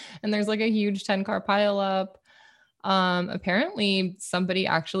overpass, and there's like a huge 10-car pileup. Apparently somebody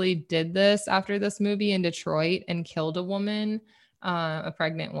actually did this after this movie in Detroit and killed a woman, a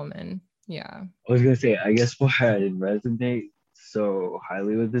pregnant woman. Yeah. I was gonna say, I guess why I didn't resonate so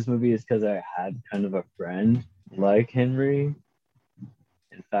highly with this movie is because I had kind of a friend like Henry.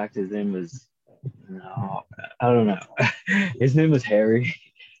 In fact, his name was I don't know. His name was Harry,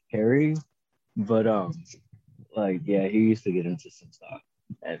 but like, yeah, he used to get into some stuff,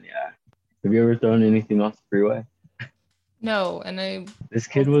 and yeah, Have you ever thrown anything off the freeway? No, and This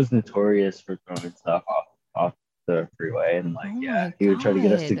kid was notorious for throwing stuff off the freeway, and oh like, yeah, my he would try to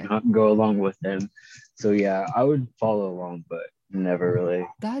get us to God, go along with him. So yeah, I would follow along, but never really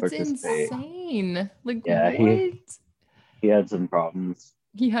that's participate. insane. Like, Yeah, what? he had some problems.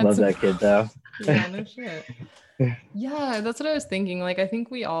 He had Love some that kid though. yeah, no shit. Yeah, that's what I was thinking. Like, I think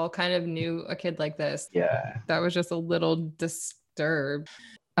we all kind of knew a kid like this Yeah. that was just a little disturbed.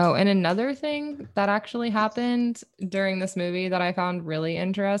 Oh, and another thing that actually happened during this movie that I found really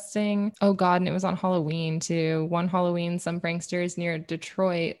interesting. Oh God, and it was on Halloween too. One Halloween, some pranksters near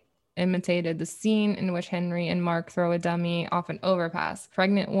Detroit imitated the scene in which Henry and Mark throw a dummy off an overpass.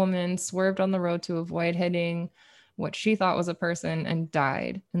 Pregnant woman swerved on the road to avoid hitting what she thought was a person and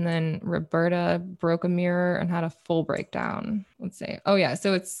died. And then Roberta broke a mirror and had a full breakdown. Let's see. Oh, yeah.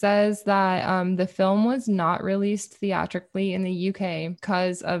 So it says that the film was not released theatrically in the UK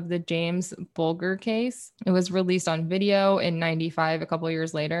because of the James Bulger case. It was released on video in 95, a couple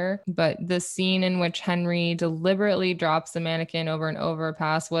years later. But the scene in which Henry deliberately drops the mannequin over an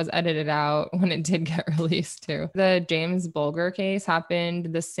overpass was edited out when it did get released too. The James Bulger case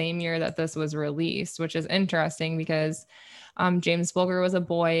happened the same year that this was released, which is interesting because James Bulger was a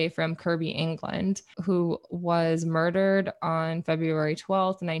boy from Kirby, England, who was murdered on February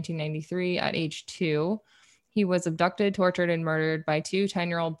 12th, 1993 at age 2. He was abducted, tortured, and murdered by two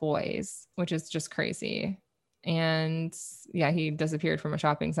 10-year-old boys, which is just crazy. And yeah, he disappeared from a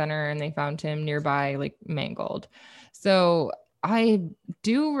shopping center and they found him nearby, like mangled. So I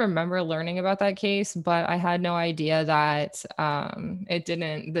do remember learning about that case, but I had no idea that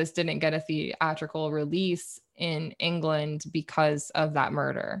this didn't get a theatrical release in England because of that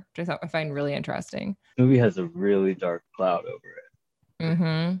murder, which I find really interesting. The movie has a really dark cloud over it.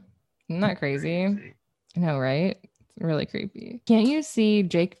 Mm-hmm. Isn't that crazy? I know, right? It's really creepy. Can't you see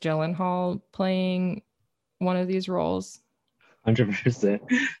Jake Gyllenhaal playing one of these roles? 100%.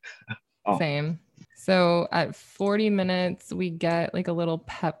 Oh. Same. So at 40 minutes, we get like a little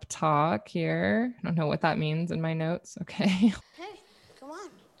pep talk here. I don't know what that means in my notes. Okay. Hey, come on.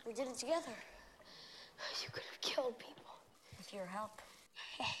 We did it together. You could have killed people. With your help.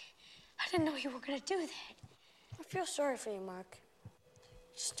 I didn't know you were gonna do that. I feel sorry for you, Mark.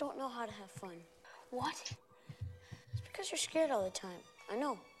 You just don't know how to have fun. What? It's because you're scared all the time. I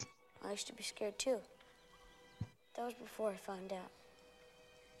know. I used to be scared too. That was before I found out.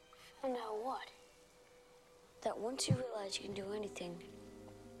 And now what? That once you realize you can do anything,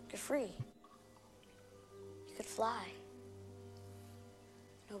 you're free. You could fly.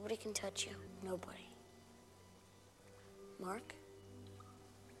 Nobody can touch you. Nobody. Mark,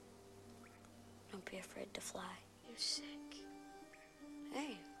 don't be afraid to fly. You're sick.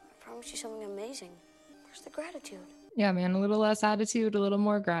 Hey, I promised you something amazing. Where's the gratitude? Yeah, man, a little less attitude, a little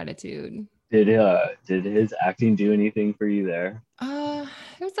more gratitude. Did his acting do anything for you there? It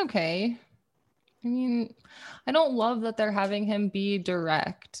was okay. I mean, I don't love that they're having him be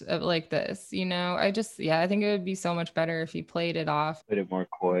direct like this, you know? I think it would be so much better if he played it off. Put it more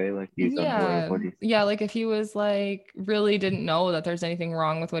coy, like he's unaware of what he's... Yeah, like if he was like really didn't know that there's anything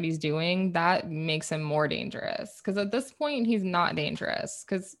wrong with what he's doing, that makes him more dangerous. Because at this point, he's not dangerous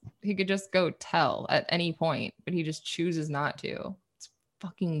because he could just go tell at any point, but he just chooses not to. It's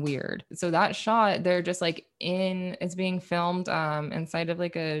fucking weird. So that shot, they're just like it's being filmed inside of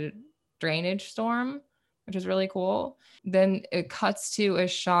like a drainage storm, which is really cool. Then it cuts to a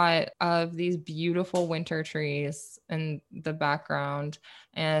shot of these beautiful winter trees in the background,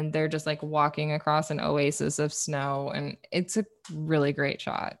 and they're just like walking across an oasis of snow, and it's a really great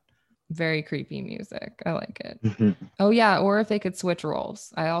shot. Very creepy music. I like it. Oh yeah, or if they could switch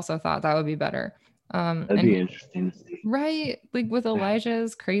roles, I also thought that would be better. That'd be interesting to see. Right, like with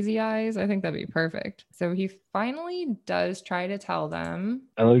Elijah's crazy eyes, I think that'd be perfect. So he finally does try to tell them.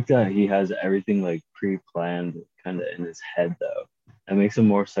 I like that he has everything like pre-planned kind of in his head though. That makes him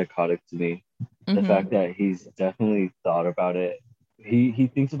more psychotic to me. The fact that he's definitely thought about it. He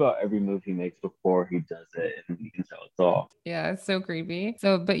thinks about every move he makes before he does it, and you can tell it's all. Yeah, it's so creepy.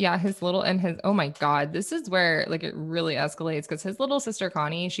 So, but yeah, oh my God, this is where like it really escalates because his little sister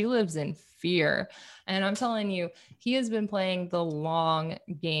Connie, she lives in fear. And I'm telling you, he has been playing the long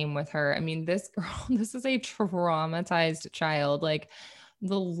game with her. I mean, this girl, this is a traumatized child. Like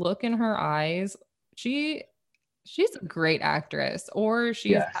the look in her eyes, she's a great actress, or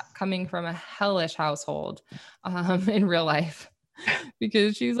she's coming from a hellish household in real life.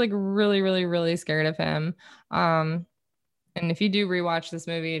 Because she's like really, really, really scared of him. And if you do rewatch this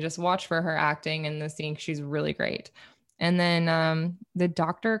movie, just watch for her acting in the scene. She's really great. And then the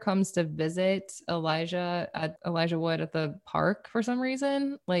doctor comes to visit Elijah Wood at the park for some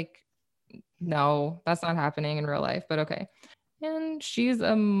reason. Like no, that's not happening in real life, but okay. And she's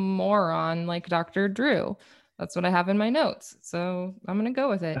a moron like Dr. Drew. That's what I have in my notes. So I'm going to go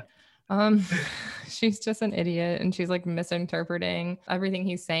with it. Um, she's just an idiot and she's like misinterpreting everything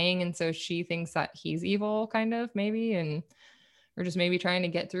he's saying. And so she thinks that he's evil, kind of, maybe, and or just maybe trying to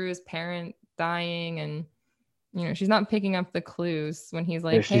get through his parent dying. And, you know, she's not picking up the clues when he's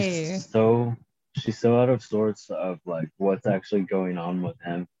like, Yeah, hey, she's so out of sorts of like what's actually going on with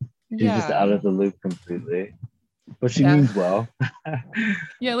him. She's just yeah. out of the loop completely. But she Yeah. means well.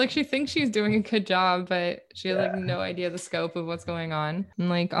 Yeah, like she thinks she's doing a good job, but she has like Yeah. no idea the scope of what's going on. And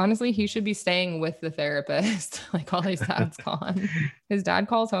like honestly, he should be staying with the therapist, like while his dad's gone. His dad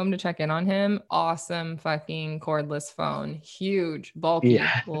calls home to check in on him. Awesome fucking cordless phone. Huge, bulky.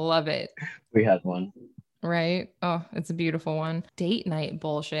 Yeah. Love it. We had one. Right. Oh, it's a beautiful one. Date night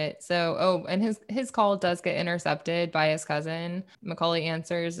bullshit. So, and his call does get intercepted by his cousin. Macaulay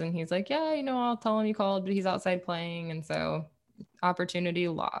answers and he's like, yeah, you know, I'll tell him you called, but he's outside playing. And so opportunity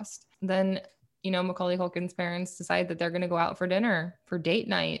lost. Then, you know, Macaulay Culkin's parents decide that they're going to go out for dinner for date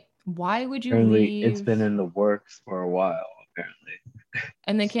night. Why would you Apparently, leave? it's been in the works for a while, apparently.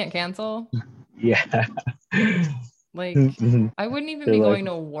 And they can't cancel? Yeah. Like, I wouldn't even They're be like- going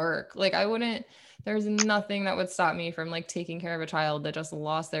to work. Like, I wouldn't, there's nothing that would stop me from like taking care of a child that just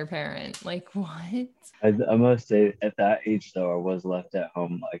lost their parent. Like, what? I must say, at that age, though, I was left at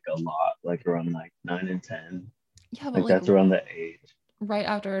home like a lot, like around like 9 and 10. Yeah, but Like like that's around the age. right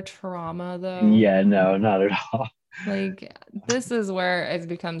after a trauma, though. Yeah, no, not at all. Like, this is where it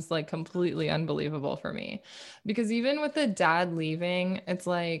becomes like completely unbelievable for me. Because even with the dad leaving, it's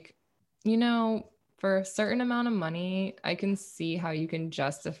like, you know, for a certain amount of money, I can see how you can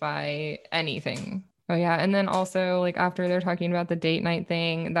justify anything. Oh yeah, and then also like after they're talking about the date night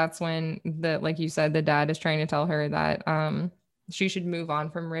thing, that's when the, like you said, the dad is trying to tell her that she should move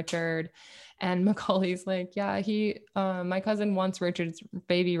on from Richard. And Macaulay's like, yeah, my cousin wants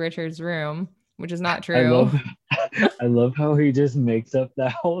baby Richard's room, which is not true. I love how he just makes up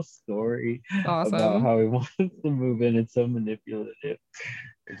that whole story Awesome. about how he wants to move in. It's so manipulative.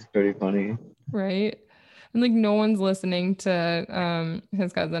 It's pretty funny. Right. And like no one's listening to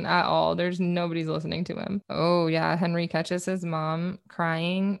his cousin at all. Nobody's listening to him. Oh yeah, Henry catches his mom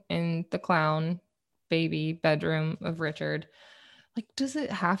crying in the clown baby bedroom of Richard. Like, does it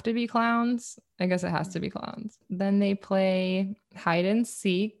have to be clowns? I guess it has to be clowns. Then they play hide and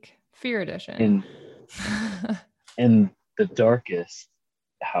seek, Fear Edition. In the darkest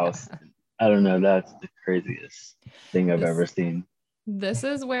house. I don't know. That's the craziest thing I've ever seen. This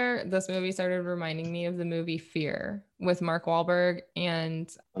is where this movie started reminding me of the movie Fear with Mark Wahlberg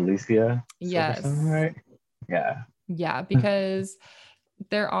and Alicia. Yes. Right? Yeah. Yeah, because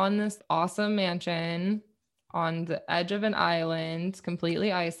they're on this awesome mansion on the edge of an island,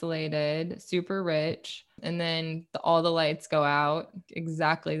 completely isolated, super rich, and then all the lights go out.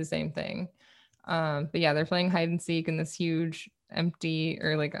 Exactly the same thing. But yeah, they're playing hide and seek in this huge empty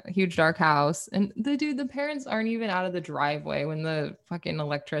or like a huge dark house, and the parents aren't even out of the driveway when the fucking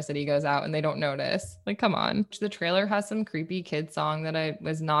electricity goes out and they don't notice. Like, come on. The trailer has some creepy kid song that I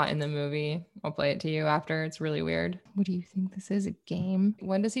was not in the movie. I'll play it to you after. It's really weird. What do you think this is, a game?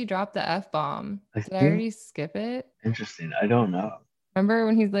 When does he drop the F-bomb? Did I already skip it? Interesting. I don't know. Remember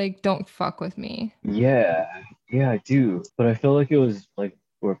when he's like, don't fuck with me? Yeah, I do, but I feel like it was like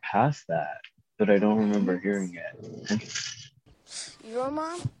we're past that, but I don't remember hearing it. Your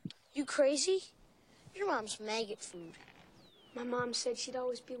mom? You crazy? Your mom's maggot food. My mom said she'd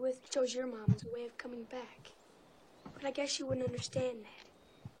always be with me. Chose your mom as a way of coming back. But I guess you wouldn't understand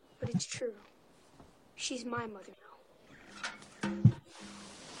that. But it's true. She's my mother now.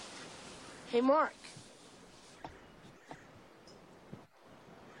 Hey, Mark.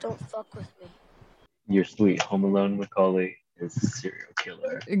 Don't fuck with me. Your sweet Home Alone Macaulay is a serial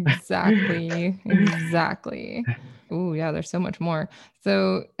killer. Exactly. Oh yeah, there's so much more.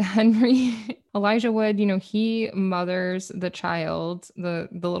 So Elijah Wood, he mothers the child, the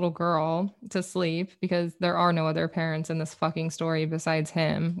little girl, to sleep because there are no other parents in this fucking story besides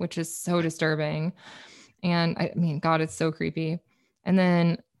him, which is so disturbing. And I mean, God, it's so creepy. And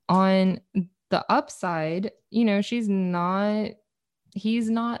then on the upside, he's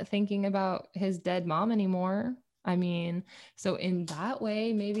not thinking about his dead mom anymore. I mean, so in that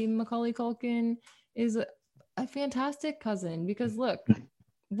way, maybe Macaulay Culkin is a fantastic cousin, because look,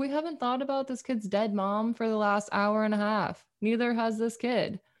 we haven't thought about this kid's dead mom for the last hour and a half. Neither has this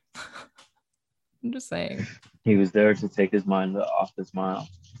kid. I'm just saying. He was there to take his mind off his mom.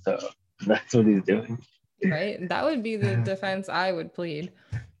 So that's what he's doing. Right? That would be the defense I would plead.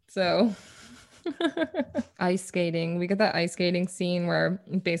 So Ice skating. We get that ice skating scene where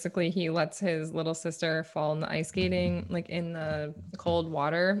basically he lets his little sister fall in the ice skating, like in the cold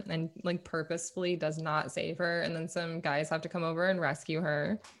water, and like purposefully does not save her. And then some guys have to come over and rescue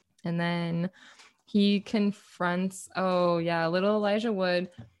her. And then he confronts, oh yeah, little Elijah Wood.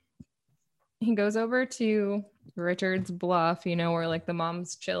 He goes over to Richard's bluff, you know, where like the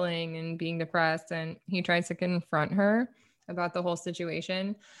mom's chilling and being depressed, and he tries to confront her about the whole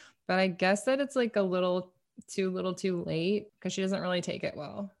situation. But I guess that it's like a little too late because she doesn't really take it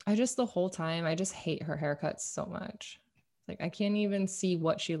well. The whole time, I just hate her haircut so much. Like I can't even see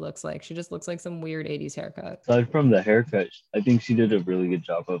what she looks like. She just looks like some weird 80s haircut. Aside from the haircut, I think she did a really good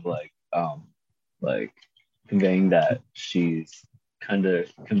job of like conveying that she's kind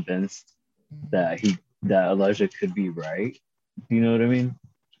of convinced that Elijah could be right. You know what I mean?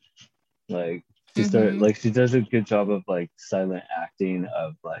 Like she does a good job of like silent acting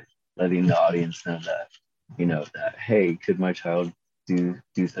of like letting the audience know that, you know, that hey, could my child do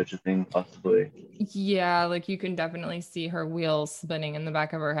such a thing possibly? Yeah, like you can definitely see her wheels spinning in the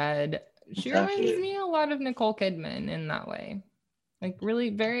back of her head. She reminds me a lot of Nicole Kidman in that way. Like really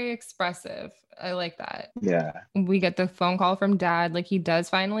very expressive. I like that. Yeah. We get the phone call from dad. Like he does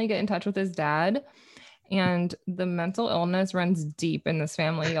finally get in touch with his dad. And the mental illness runs deep in this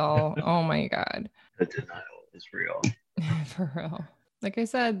family, y'all. Oh my God. The denial is real. For real. Like I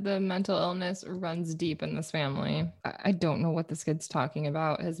said, the mental illness runs deep in this family. I don't know what this kid's talking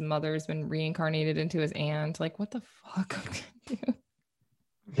about. His mother's been reincarnated into his aunt. Like, what the fuck?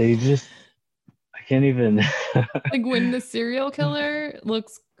 They just, I can't even. Like when the serial killer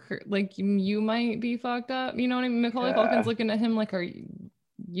looks like you might be fucked up. You know what I mean? Macaulay Culkin's looking at him like, are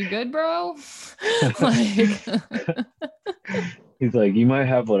you good, bro? Like, he's like, you might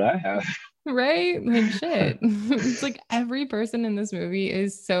have what I have. Right? Like shit. It's like every person in this movie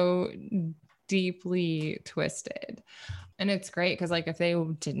is so deeply twisted. And it's great because like if they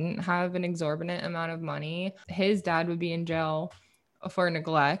didn't have an exorbitant amount of money, his dad would be in jail for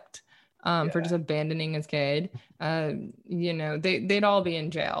neglect, for just abandoning his kid. You know, they'd all be in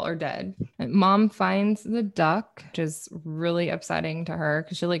jail or dead. And mom finds the duck, which is really upsetting to her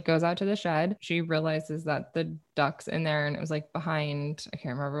because she like goes out to the shed. She realizes that the duck's in there and it was like behind, I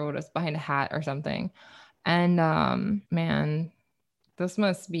can't remember what it was, behind a hat or something. And man, this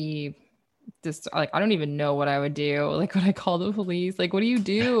must be just like, I don't even know what I would do. Like, would I call the police? Like, what do you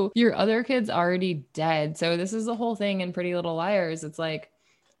do? Your other kid's already dead. So this is the whole thing in Pretty Little Liars. It's like,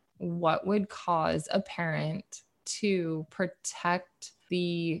 what would cause a parent to protect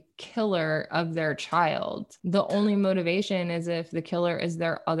the killer of their child? The only motivation is if the killer is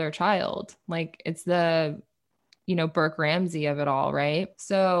their other child. Like it's the, you know, Burke Ramsey of it all, right?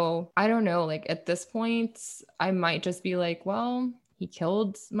 So I don't know, like at this point, I might just be like, well, he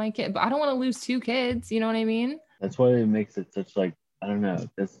killed my kid, but I don't want to lose two kids. You know what I mean? That's why it makes it such like, I don't know,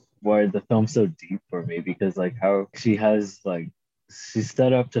 that's why the film's so deep for me, because like how she has like, she's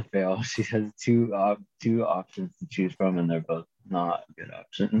set up to fail. She has two options to choose from, and they're both not good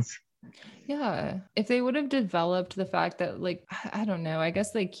options. Yeah. If they would have developed the fact that, like, I don't know, I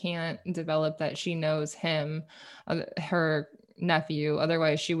guess they can't develop that she knows him, her nephew.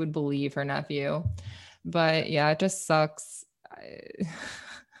 Otherwise, she would believe her nephew. But yeah, it just sucks.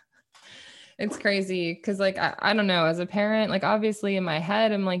 It's crazy because like I don't know, as a parent, like obviously in my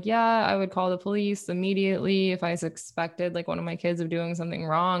head I'm like, yeah, I would call the police immediately if I suspected like one of my kids of doing something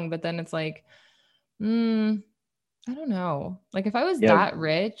wrong. But then it's like I don't know, like if I was that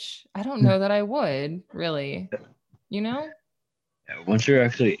rich, I don't know that I would really, you know. Yeah, once you're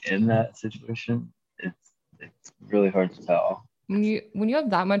actually in that situation, it's really hard to tell. When you have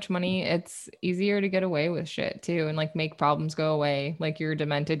that much money, it's easier to get away with shit too, and like make problems go away. Like your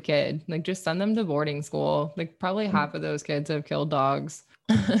demented kid, like just send them to boarding school. Like probably half of those kids have killed dogs.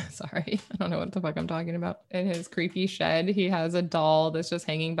 Sorry, I don't know what the fuck I'm talking about. In his creepy shed, he has a doll that's just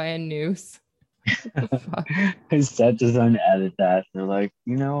hanging by a noose. His set design added that. They're like,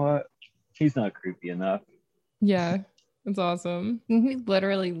 you know what? He's not creepy enough. Yeah, it's awesome. He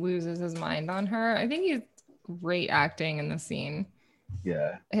literally loses his mind on her. I think he's great acting in the scene.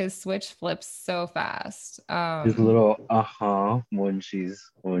 Yeah, his switch flips so fast. His little when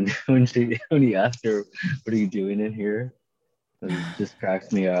he asked her, what are you doing in here? It just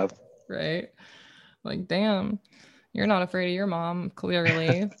cracks me up. Right, like damn, you're not afraid of your mom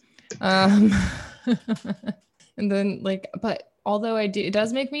clearly. And then like, but although it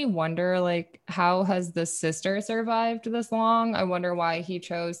does make me wonder, like, how has the sister survived this long? I wonder why he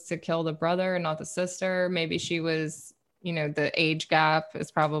chose to kill the brother and not the sister. Maybe she was you know, the age gap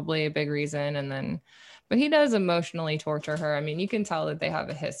is probably a big reason. And then, but he does emotionally torture her. I mean, you can tell that they have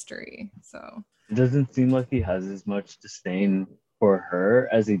a history. So It doesn't seem like he has as much disdain for her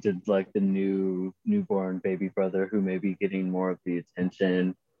as he did like the newborn baby brother who may be getting more of the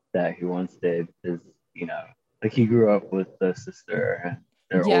attention that he once did, because you know, like he grew up with the sister and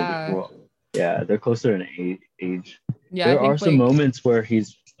they're older. yeah. Well, yeah, they're closer in age. Yeah. There I are think some like, moments where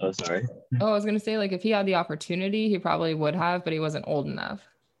he's oh sorry. oh, I was going to say like if he had the opportunity, he probably would have, but he wasn't old enough.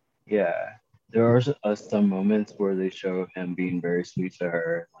 Yeah. There are some moments where they show him being very sweet to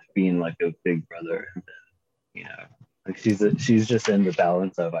her, like being like a big brother, and then, you know, like she's just in the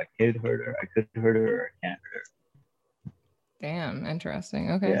balance of I could hurt her, I could hurt her, or I can't hurt her. Damn,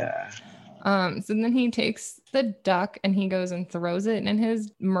 interesting. Okay. Yeah. So then he takes the duck and he goes and throws it in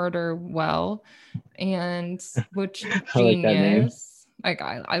his murder well, and which I like that name. genius. Like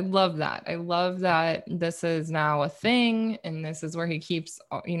I love that. I love that this is now a thing, and this is where he keeps,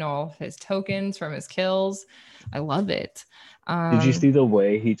 you know, all his tokens from his kills. I love it. Did you see the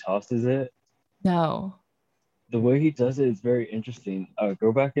way he tosses it? No. The way he does it is very interesting.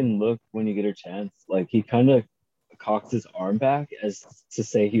 Go back and look when you get a chance. Like he kind of cocks his arm back as to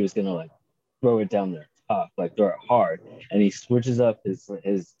say he was gonna like throw it down there top, like throw it hard, and he switches up his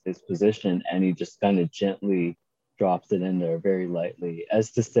position and he just kind of gently drops it in there very lightly,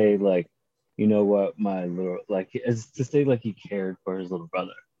 as to say like, you know what, my little, like as to say like he cared for his little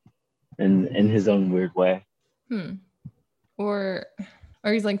brother, and in his own weird way. Or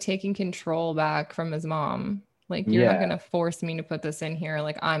he's like taking control back from his mom. Like, you're not gonna force me to put this in here.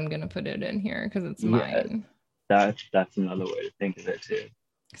 Like, I'm gonna put it in here because it's mine. That's another way to think of it too.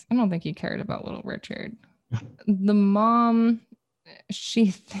 I don't think he cared about little Richard. The mom,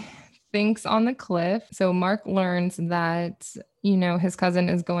 she thinks on the cliff. So Mark learns that, you know, his cousin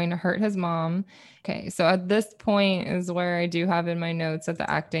is going to hurt his mom. Okay, so at this point is where I do have in my notes that the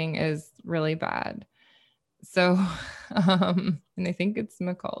acting is really bad. So, and I think it's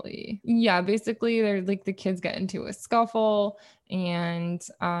Macaulay. Yeah, basically they're like the kids get into a scuffle, and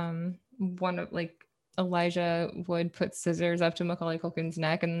one of like Elijah Wood puts scissors up to Macaulay Culkin's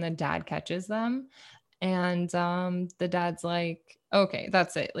neck, and the dad catches them. And the dad's like, okay,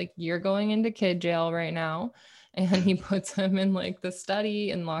 that's it. Like, you're going into kid jail right now. And he puts him in like the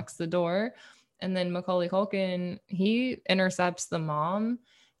study and locks the door. And then Macaulay Culkin, he intercepts the mom.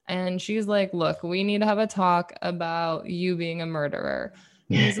 And she's like, look, we need to have a talk about you being a murderer.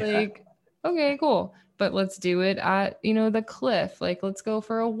 And he's like, okay, cool. But let's do it at, you know, the cliff. Like, let's go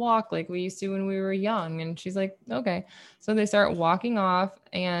for a walk like we used to when we were young. And she's like, okay. So they start walking off.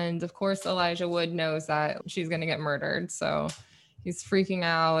 And of course, Elijah Wood knows that she's going to get murdered. So he's freaking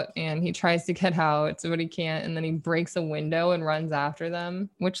out and he tries to get out, but he can't. And then he breaks a window and runs after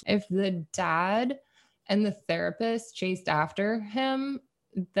them, which if the dad and the therapist chased after him,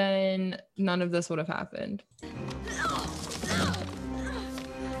 then none of this would have happened.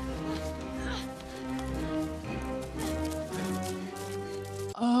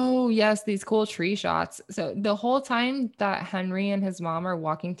 Oh, yes, these cool tree shots. So the whole time that Henry and his mom are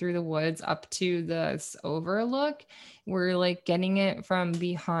walking through the woods up to this overlook, we're like getting it from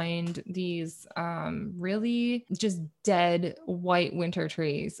behind these really just dead white winter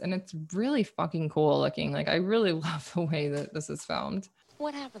trees. And it's really fucking cool looking. Like, I really love the way that this is filmed.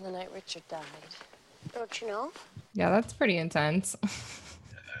 What happened the night Richard died? Don't you know? Yeah, that's pretty intense.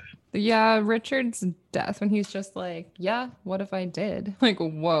 Yeah, Richard's death when he's just like, yeah, what if I did? Like,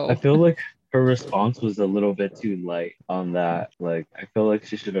 whoa. I feel like her response was a little bit too light on that. Like, I feel like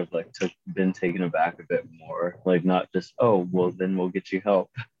she should have like been taken aback a bit more. Like, not just, oh, well, then we'll get you help.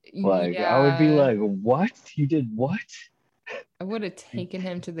 Like, yeah. I would be like, what? You did what? I would have taken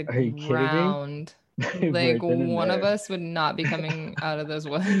him to the Are you kidding me? ground. Like, Right then and one of there. us would not be coming out of those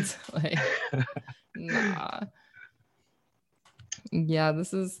woods. Like, nah. Yeah,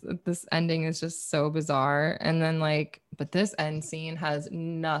 this ending is just so bizarre. And then like, but this end scene has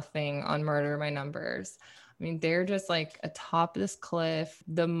nothing on Murder by Numbers. I mean, they're just like atop this cliff.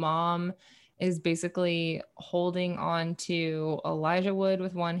 The mom is basically holding on to Elijah Wood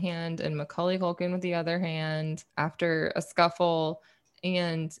with one hand and Macaulay Culkin with the other hand after a scuffle.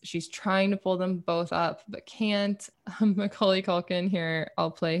 And she's trying to pull them both up, but can't. Macaulay Culkin here, I'll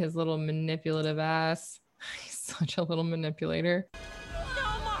play his little manipulative ass. He's such a little manipulator.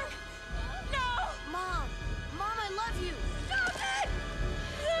 No, Mark! No! Mom! Mom, I love you! Stop it!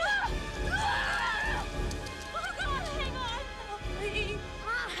 Oh, God, hang on! Please!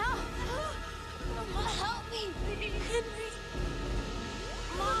 Mom, help! Mom, help me! Henry!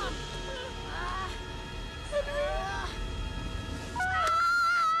 Mom!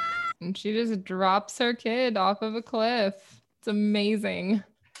 and she just drops her kid off of a cliff. It's amazing.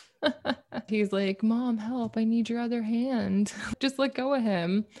 He's like, Mom, help, I need your other hand. Just let go of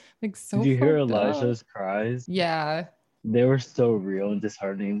him. Like, so Did you hear fucked up. Elijah's cries? Yeah. They were so real and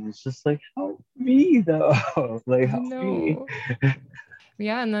disheartening. It's just like, help me though. Like, help me.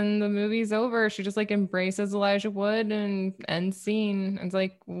 Yeah, and then the movie's over. She just like embraces Elijah Wood and end scene. It's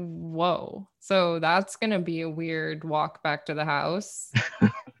like, whoa. So that's gonna be a weird walk back to the house.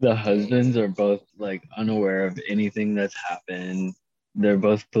 The husbands are both like unaware of anything that's happened. They're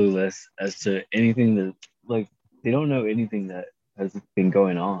both clueless as to anything that, like, they don't know anything that has been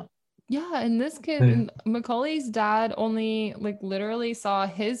going on. Yeah, and this kid, Macaulay's dad, only like literally saw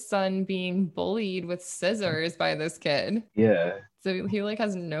his son being bullied with scissors by this kid. Yeah. So he like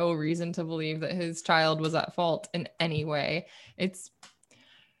has no reason to believe that his child was at fault in any way. It's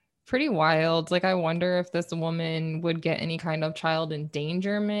pretty wild. Like, I wonder if this woman would get any kind of child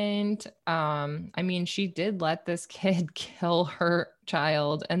endangerment. I mean, she did let this kid kill her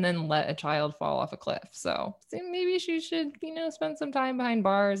child and then let a child fall off a cliff. So maybe she should, spend some time behind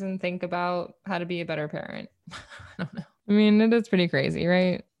bars and think about how to be a better parent. I don't know. I mean, it is pretty crazy,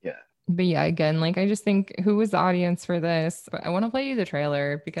 right? Yeah. But yeah, again, like, I just think, who was the audience for this? But I want to play you the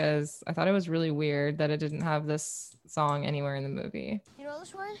trailer because I thought it was really weird that it didn't have this song anywhere in the movie. You know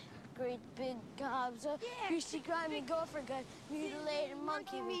this one? Great big gobs of greasy, grimy gopher gut, mutilated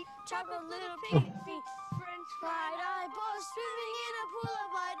monkey meat, chocolate little pig feet, French fried eyeballs swimming in a pool of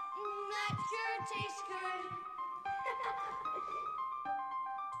blood. That sure tastes good.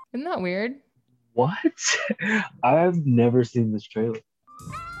 Isn't that weird? What? I've never seen this trailer.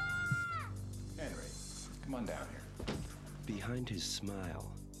 Henry, come on down here. Behind his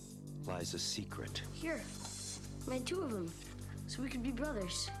smile lies a secret. Here, made two of them, so we could be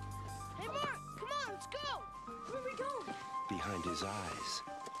brothers. Hey, Mark, come on, let's go. Where are we going? Behind his eyes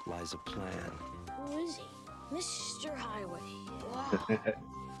lies a plan. Who is he? Mr. Highway. Wow.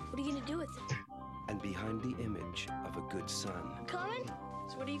 What are you gonna do with him? And behind the image of a good son Coming?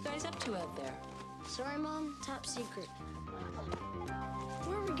 So what are you guys up to out there? Sorry, Mom. Top secret.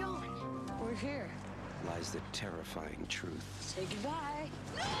 Where are we going? We're here. lies the terrifying truth. Say goodbye.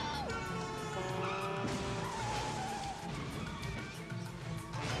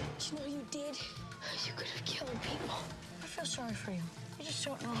 You know you did? You could have killed people. I feel sorry for you. You just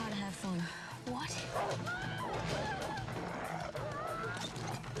don't know how to have fun. What?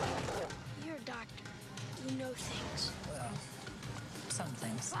 You're a doctor. You know things. Well, some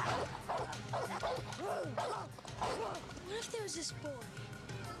things. What if there was this boy?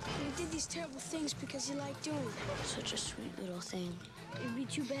 And he did these terrible things because he liked doing them. Such a sweet little thing. It'd be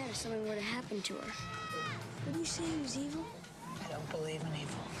too bad if something were to happen to her. Would you say he was evil? I don't believe in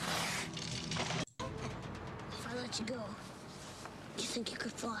evil. If I let you go, you think you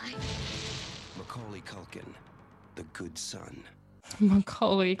could fly? Macaulay Culkin, the good son.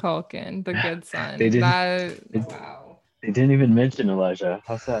 Macaulay Culkin, the good son. Wow. They didn't even mention Elijah.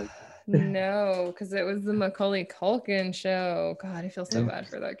 How sad. No, because it was the Macaulay Culkin show. God, I feel so bad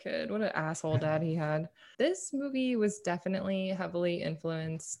for that kid. What an asshole dad he had. This movie was definitely heavily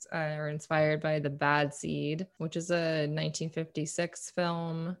influenced or inspired by The Bad Seed, which is a 1956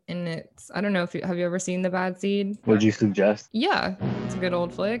 film. And it's, I don't know if have you ever seen The Bad Seed? Would you suggest? Yeah, it's a good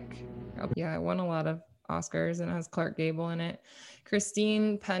old flick. Yeah, it won a lot of Oscars and it has Clark Gable in it.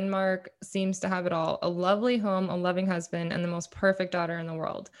 Christine Penmark seems to have it all: a lovely home, a loving husband, and the most perfect daughter in the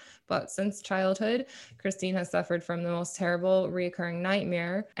world. But since childhood, Christine has suffered from the most terrible recurring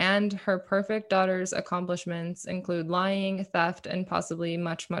nightmare, and her perfect daughter's accomplishments include lying, theft, and possibly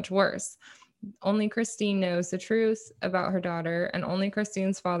much, much worse. Only Christine knows the truth about her daughter, and only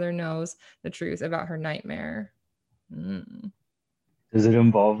Christine's father knows the truth about her nightmare. Does it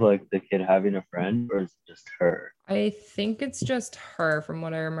involve like the kid having a friend, or is it just her? I think it's just her from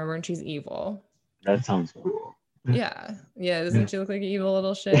what I remember, and she's evil. That sounds cool. Yeah. Doesn't she look like an evil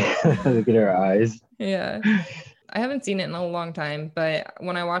little shit? Look at her eyes. Yeah. I haven't seen it in a long time, but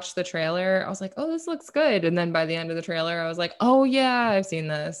when I watched the trailer, I was like, oh, this looks good. And then by the end of the trailer, I was like, oh, yeah, I've seen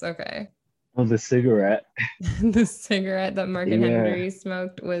this. Okay. Oh, the cigarette. The cigarette that Mark and Henry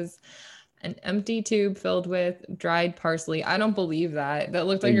smoked was an empty tube filled with dried parsley. I don't believe that. That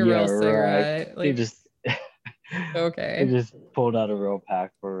looked like a real cigarette. Right. Like, They just okay. They just pulled out a real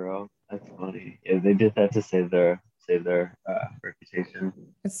pack for real. That's funny. Yeah, they did that to save their reputation.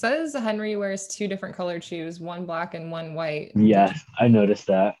 It says Henry wears two different colored shoes, one black and one white. Yes, I noticed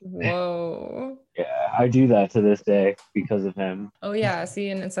that. Whoa. Yeah, I do that to this day because of him. Oh yeah,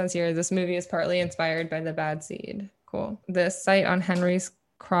 see, and it says here, this movie is partly inspired by The Bad Seed. Cool. The site on Henry's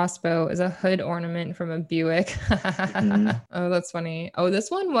crossbow is a hood ornament from a Buick. Mhm. Oh, that's funny. Oh, this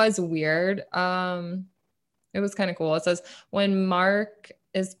one was weird. It was kind of cool. It says when Mark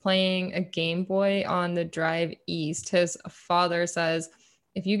is playing a Game Boy on the drive east, his father says,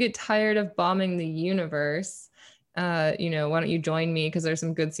 if you get tired of bombing the universe, why don't you join me? Because there's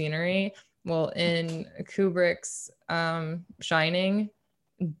some good scenery. Well, in Kubrick's Shining,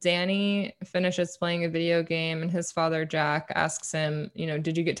 Danny finishes playing a video game and his father, Jack, asks him,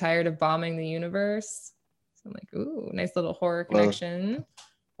 did you get tired of bombing the universe? So I'm like, ooh, nice little horror connection.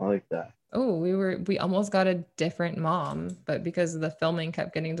 I like that. Oh, we almost got a different mom, but because the filming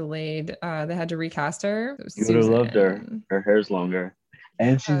kept getting delayed, they had to recast her. You would have loved her. Her hair's longer.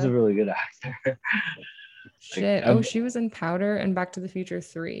 And she's a really good actor. Shit. She was in Powder and Back to the Future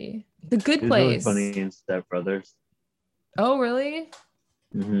 3. The Good She's Place. really funny in Step Brothers. Oh, really?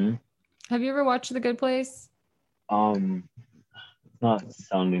 Mm-hmm. Have you ever watched The Good Place? Not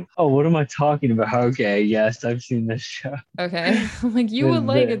sounding. Oh, what am I talking about? Okay, yes, I've seen this show. Okay. Like you would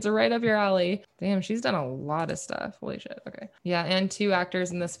like it's right up your alley. Damn, she's done a lot of stuff. Holy shit. Okay. Yeah, and 2 actors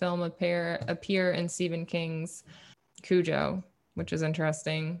in this film appear in Stephen King's Cujo, which is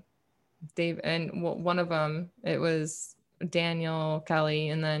interesting. One of them, it was Daniel Kelly,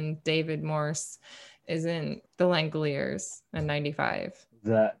 and then David Morse is in The Langoliers in 95.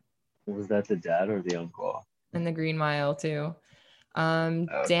 Was that the dad or the uncle? And The Green Mile too.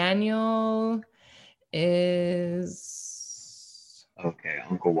 Daniel is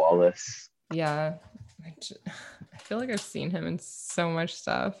Uncle Wallace. Yeah. I feel like I've seen him in so much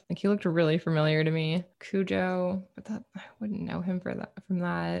stuff. Like he looked really familiar to me. Cujo, but I wouldn't know him from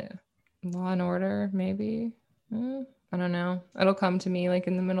that. Law and Order, maybe. I don't know. It'll come to me like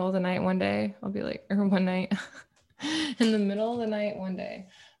in the middle of the night one day. I'll be like, or one night in the middle of the night one day.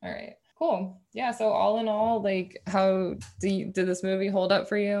 All right. Cool. Yeah. So all in all, like, how did this movie hold up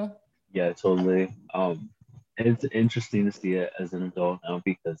for you? Yeah, totally. It's interesting to see it as an adult now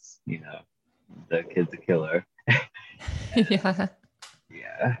because the kid's a killer. Yeah.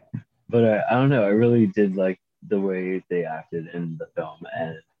 Yeah, but I don't know. I really did like the way they acted in the film,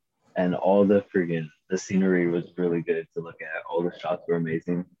 and all the scenery was really good to look at. All the shots were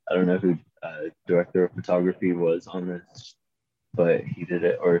amazing. I don't know who director of photography was on this, but he did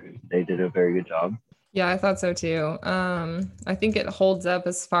it, or they did a very good job. Yeah, I thought so too. I think it holds up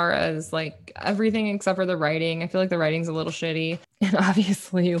as far as like everything except for the writing. I feel like the writing's a little shitty. And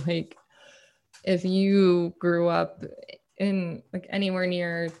obviously, like if you grew up in like anywhere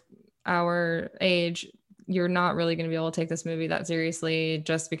near our age, you're not really going to be able to take this movie that seriously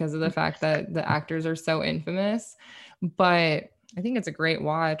just because of the fact that the actors are so infamous. But I think it's a great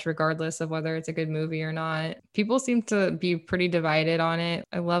watch, regardless of whether it's a good movie or not. People seem to be pretty divided on it.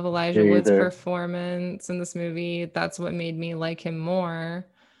 I love Elijah Wood's performance in this movie. That's what made me like him more.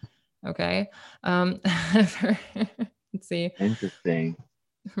 Okay. Let's see. Interesting.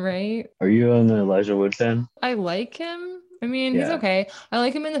 Right? Are you an Elijah Wood fan? I like him. I mean, he's okay. I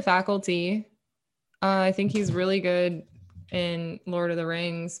like him in The Faculty. I think he's really good in Lord of the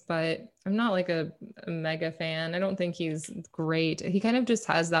Rings, but I'm not like a mega fan. I don't think he's great. He kind of just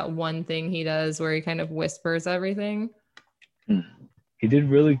has that one thing he does where he kind of whispers everything. He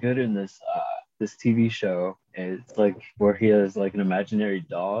did really good in this TV show. It's like where he has like an imaginary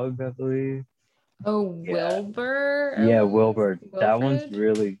dog, I believe. Oh, yeah. Wilbur? Yeah, Wilbur. That one's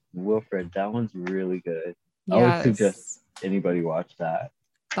really Wilfred. That one's really good. Yes. I would suggest anybody watch that.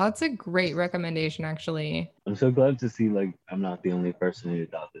 That's a great recommendation, actually. I'm so glad to see like I'm not the only person who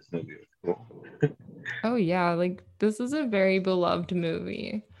thought this movie was cool. Oh yeah, like this is a very beloved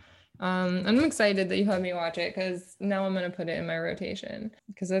movie. I'm excited that you had me watch it because now I'm gonna put it in my rotation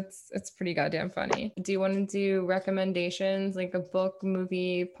because it's pretty goddamn funny. Do you want to do recommendations, like a book,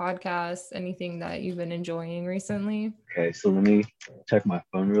 movie, podcast, anything that you've been enjoying recently? Okay, so let me check my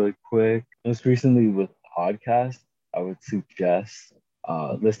phone really quick. Most recently with podcasts, I would suggest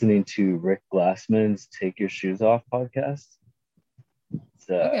listening to Rick Glassman's Take Your Shoes Off podcast.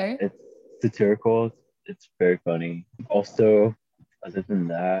 It's satirical. It's very funny. Also, other than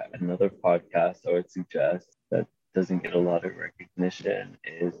that, another podcast I would suggest that doesn't get a lot of recognition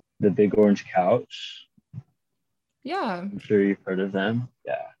is The Big Orange Couch. Yeah. I'm sure you've heard of them.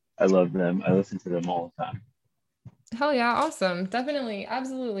 Yeah, I love them. I listen to them all the time. Hell yeah, awesome. Definitely,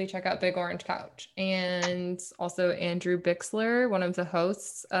 absolutely check out Big Orange Couch. And also Andrew Bixler, one of the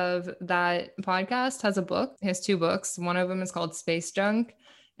hosts of that podcast, has a book. He has 2 books. One of them is called Space Junk,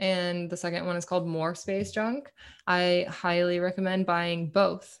 and the second one is called More Space Junk. I highly recommend buying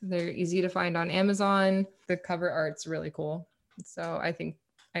both. They're easy to find on Amazon. The cover art's really cool. So I think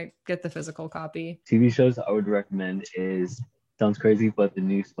I get the physical copy. TV shows I would recommend is sounds crazy, but the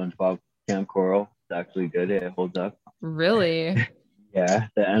new SpongeBob Camp Coral is actually good. It holds up. Really? Yeah,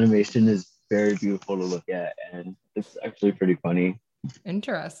 the animation is very beautiful to look at, and it's actually pretty funny.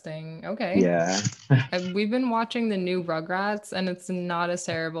 Interesting. Okay. Yeah. We've been watching the new Rugrats, and it's not as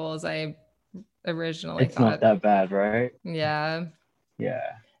terrible as I originally It's thought. not that bad, right? Yeah. Yeah.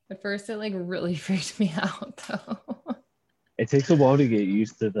 At first, it like really freaked me out, though. It takes a while to get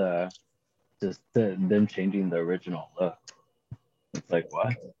used to them changing the original look. It's like,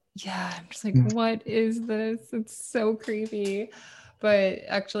 what? Yeah, I'm just like, what is this? It's so creepy. But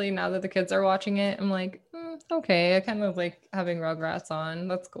actually, now that the kids are watching it, I'm like, okay, I kind of like having Rugrats on.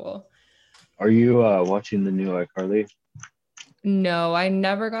 That's cool. Are you watching the new iCarly? No, I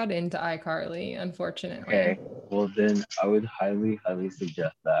never got into iCarly, unfortunately. Okay, well then I would highly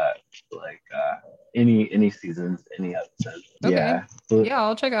suggest that, like any seasons, any episodes. Okay. Yeah. Yeah,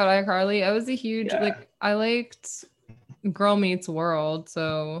 I'll check out iCarly. I was a huge Yeah. like I liked Girl Meets World,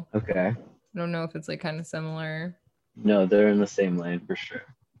 so Okay. I don't know if it's like kind of similar. No, they're in the same lane for sure.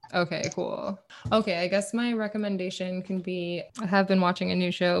 Okay, cool. Okay, I guess my recommendation can be I have been watching a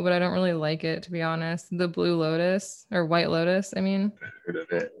new show, but I don't really like it, to be honest. The Blue Lotus or White Lotus, I mean. I've heard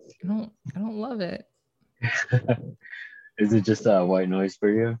of it. I don't love it. Is it just white noise for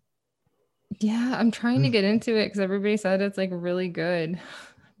you? Yeah, I'm trying to get into it because everybody said it's like really good.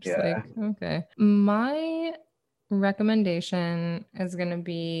 Just Yeah. like, okay. My recommendation is going to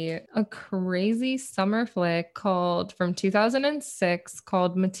be a crazy summer flick from 2006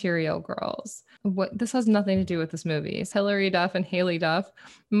 called Material Girls. This has nothing to do with this movie. Hilary Duff and Haley Duff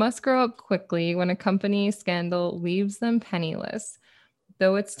must grow up quickly when a company scandal leaves them penniless.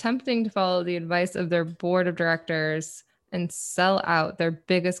 Though it's tempting to follow the advice of their board of directors and sell out their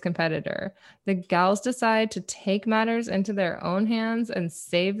biggest competitor, the gals decide to take matters into their own hands and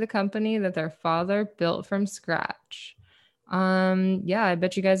save the company that their father built from scratch. Yeah, I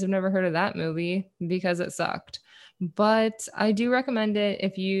bet you guys have never heard of that movie because it sucked. But I do recommend it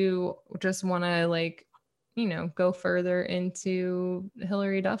if you just want to like, go further into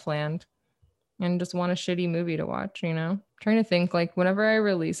Hilary Duff land and just want a shitty movie to watch, Trying to think like whenever I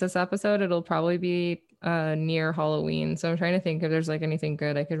release this episode, it'll probably be near Halloween. So I'm trying to think if there's like anything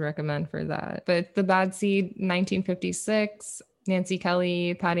good I could recommend for that. But The Bad Seed, 1956, Nancy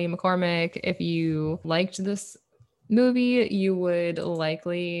Kelly, Patty McCormick. If you liked this movie, you would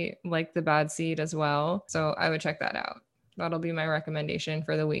likely like The Bad Seed as well. So I would check that out. That'll be my recommendation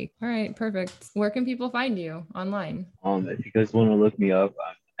for the week. All right, perfect. Where can people find you online? If you guys want to look me up,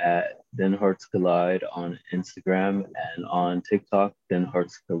 I'm at Then Hearts Collide on Instagram, and on TikTok, Then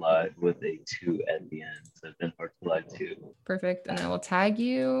Hearts Collide with a 2 at the end. So Then Hearts Collide 2. Perfect. And I will tag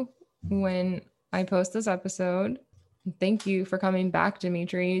you when I post this episode. Thank you for coming back,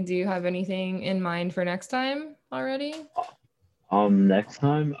 Dimitri. Do you have anything in mind for next time already? Next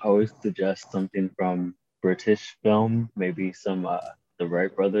time, I always suggest something from British film, maybe some the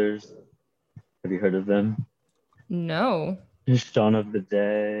Wright brothers. Have you heard of them? No. Shaun of the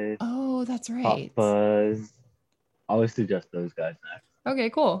Dead. Oh, that's right. Hot Fuzz. I always suggest those guys next. Okay,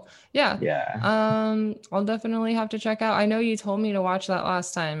 cool. Yeah. Yeah. I'll definitely have to check out. I know you told me to watch that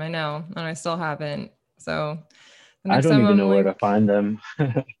last time. I know, and I still haven't. So I don't even know where to find them.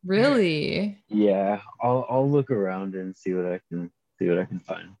 Really? Yeah, I'll look around and see what I can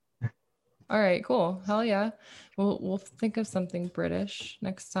find. All right, cool. Hell yeah. We'll think of something British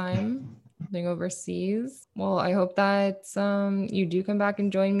next time. Something overseas. Well, I hope that you do come back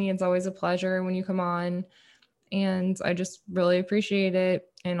and join me. It's always a pleasure when you come on. And I just really appreciate it.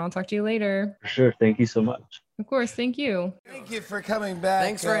 And I'll talk to you later. For sure. Thank you so much. Of course. Thank you. Thank you for coming back.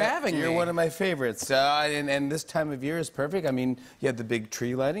 Thanks for having me. You're one of my favorites. And this time of year is perfect. I mean, you had the big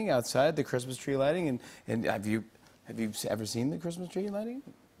tree lighting outside, the Christmas tree lighting. And have you ever seen the Christmas tree lighting?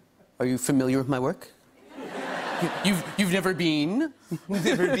 Are you familiar with my work? You've never been?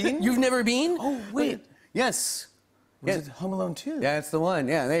 Never been? You've never been? Oh, wait. Yes. Was it Home Alone 2? Yeah, that's the one.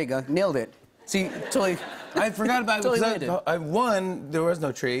 Yeah, there you go. Nailed it. See, totally. I forgot about it totally because one, there was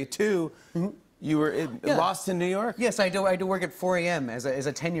no tree. Two, you were lost in New York. Yes, I do work at 4 a.m. as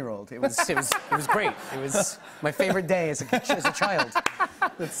a 10-year-old. It was great. It was my favorite day as a child.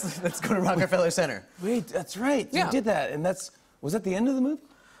 Let's go to Rockefeller Center. Wait, that's right. Yeah. You did that, and was that the end of the movie?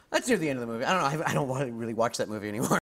 That's near the end of the movie. I don't know. I don't want to really watch that movie anymore.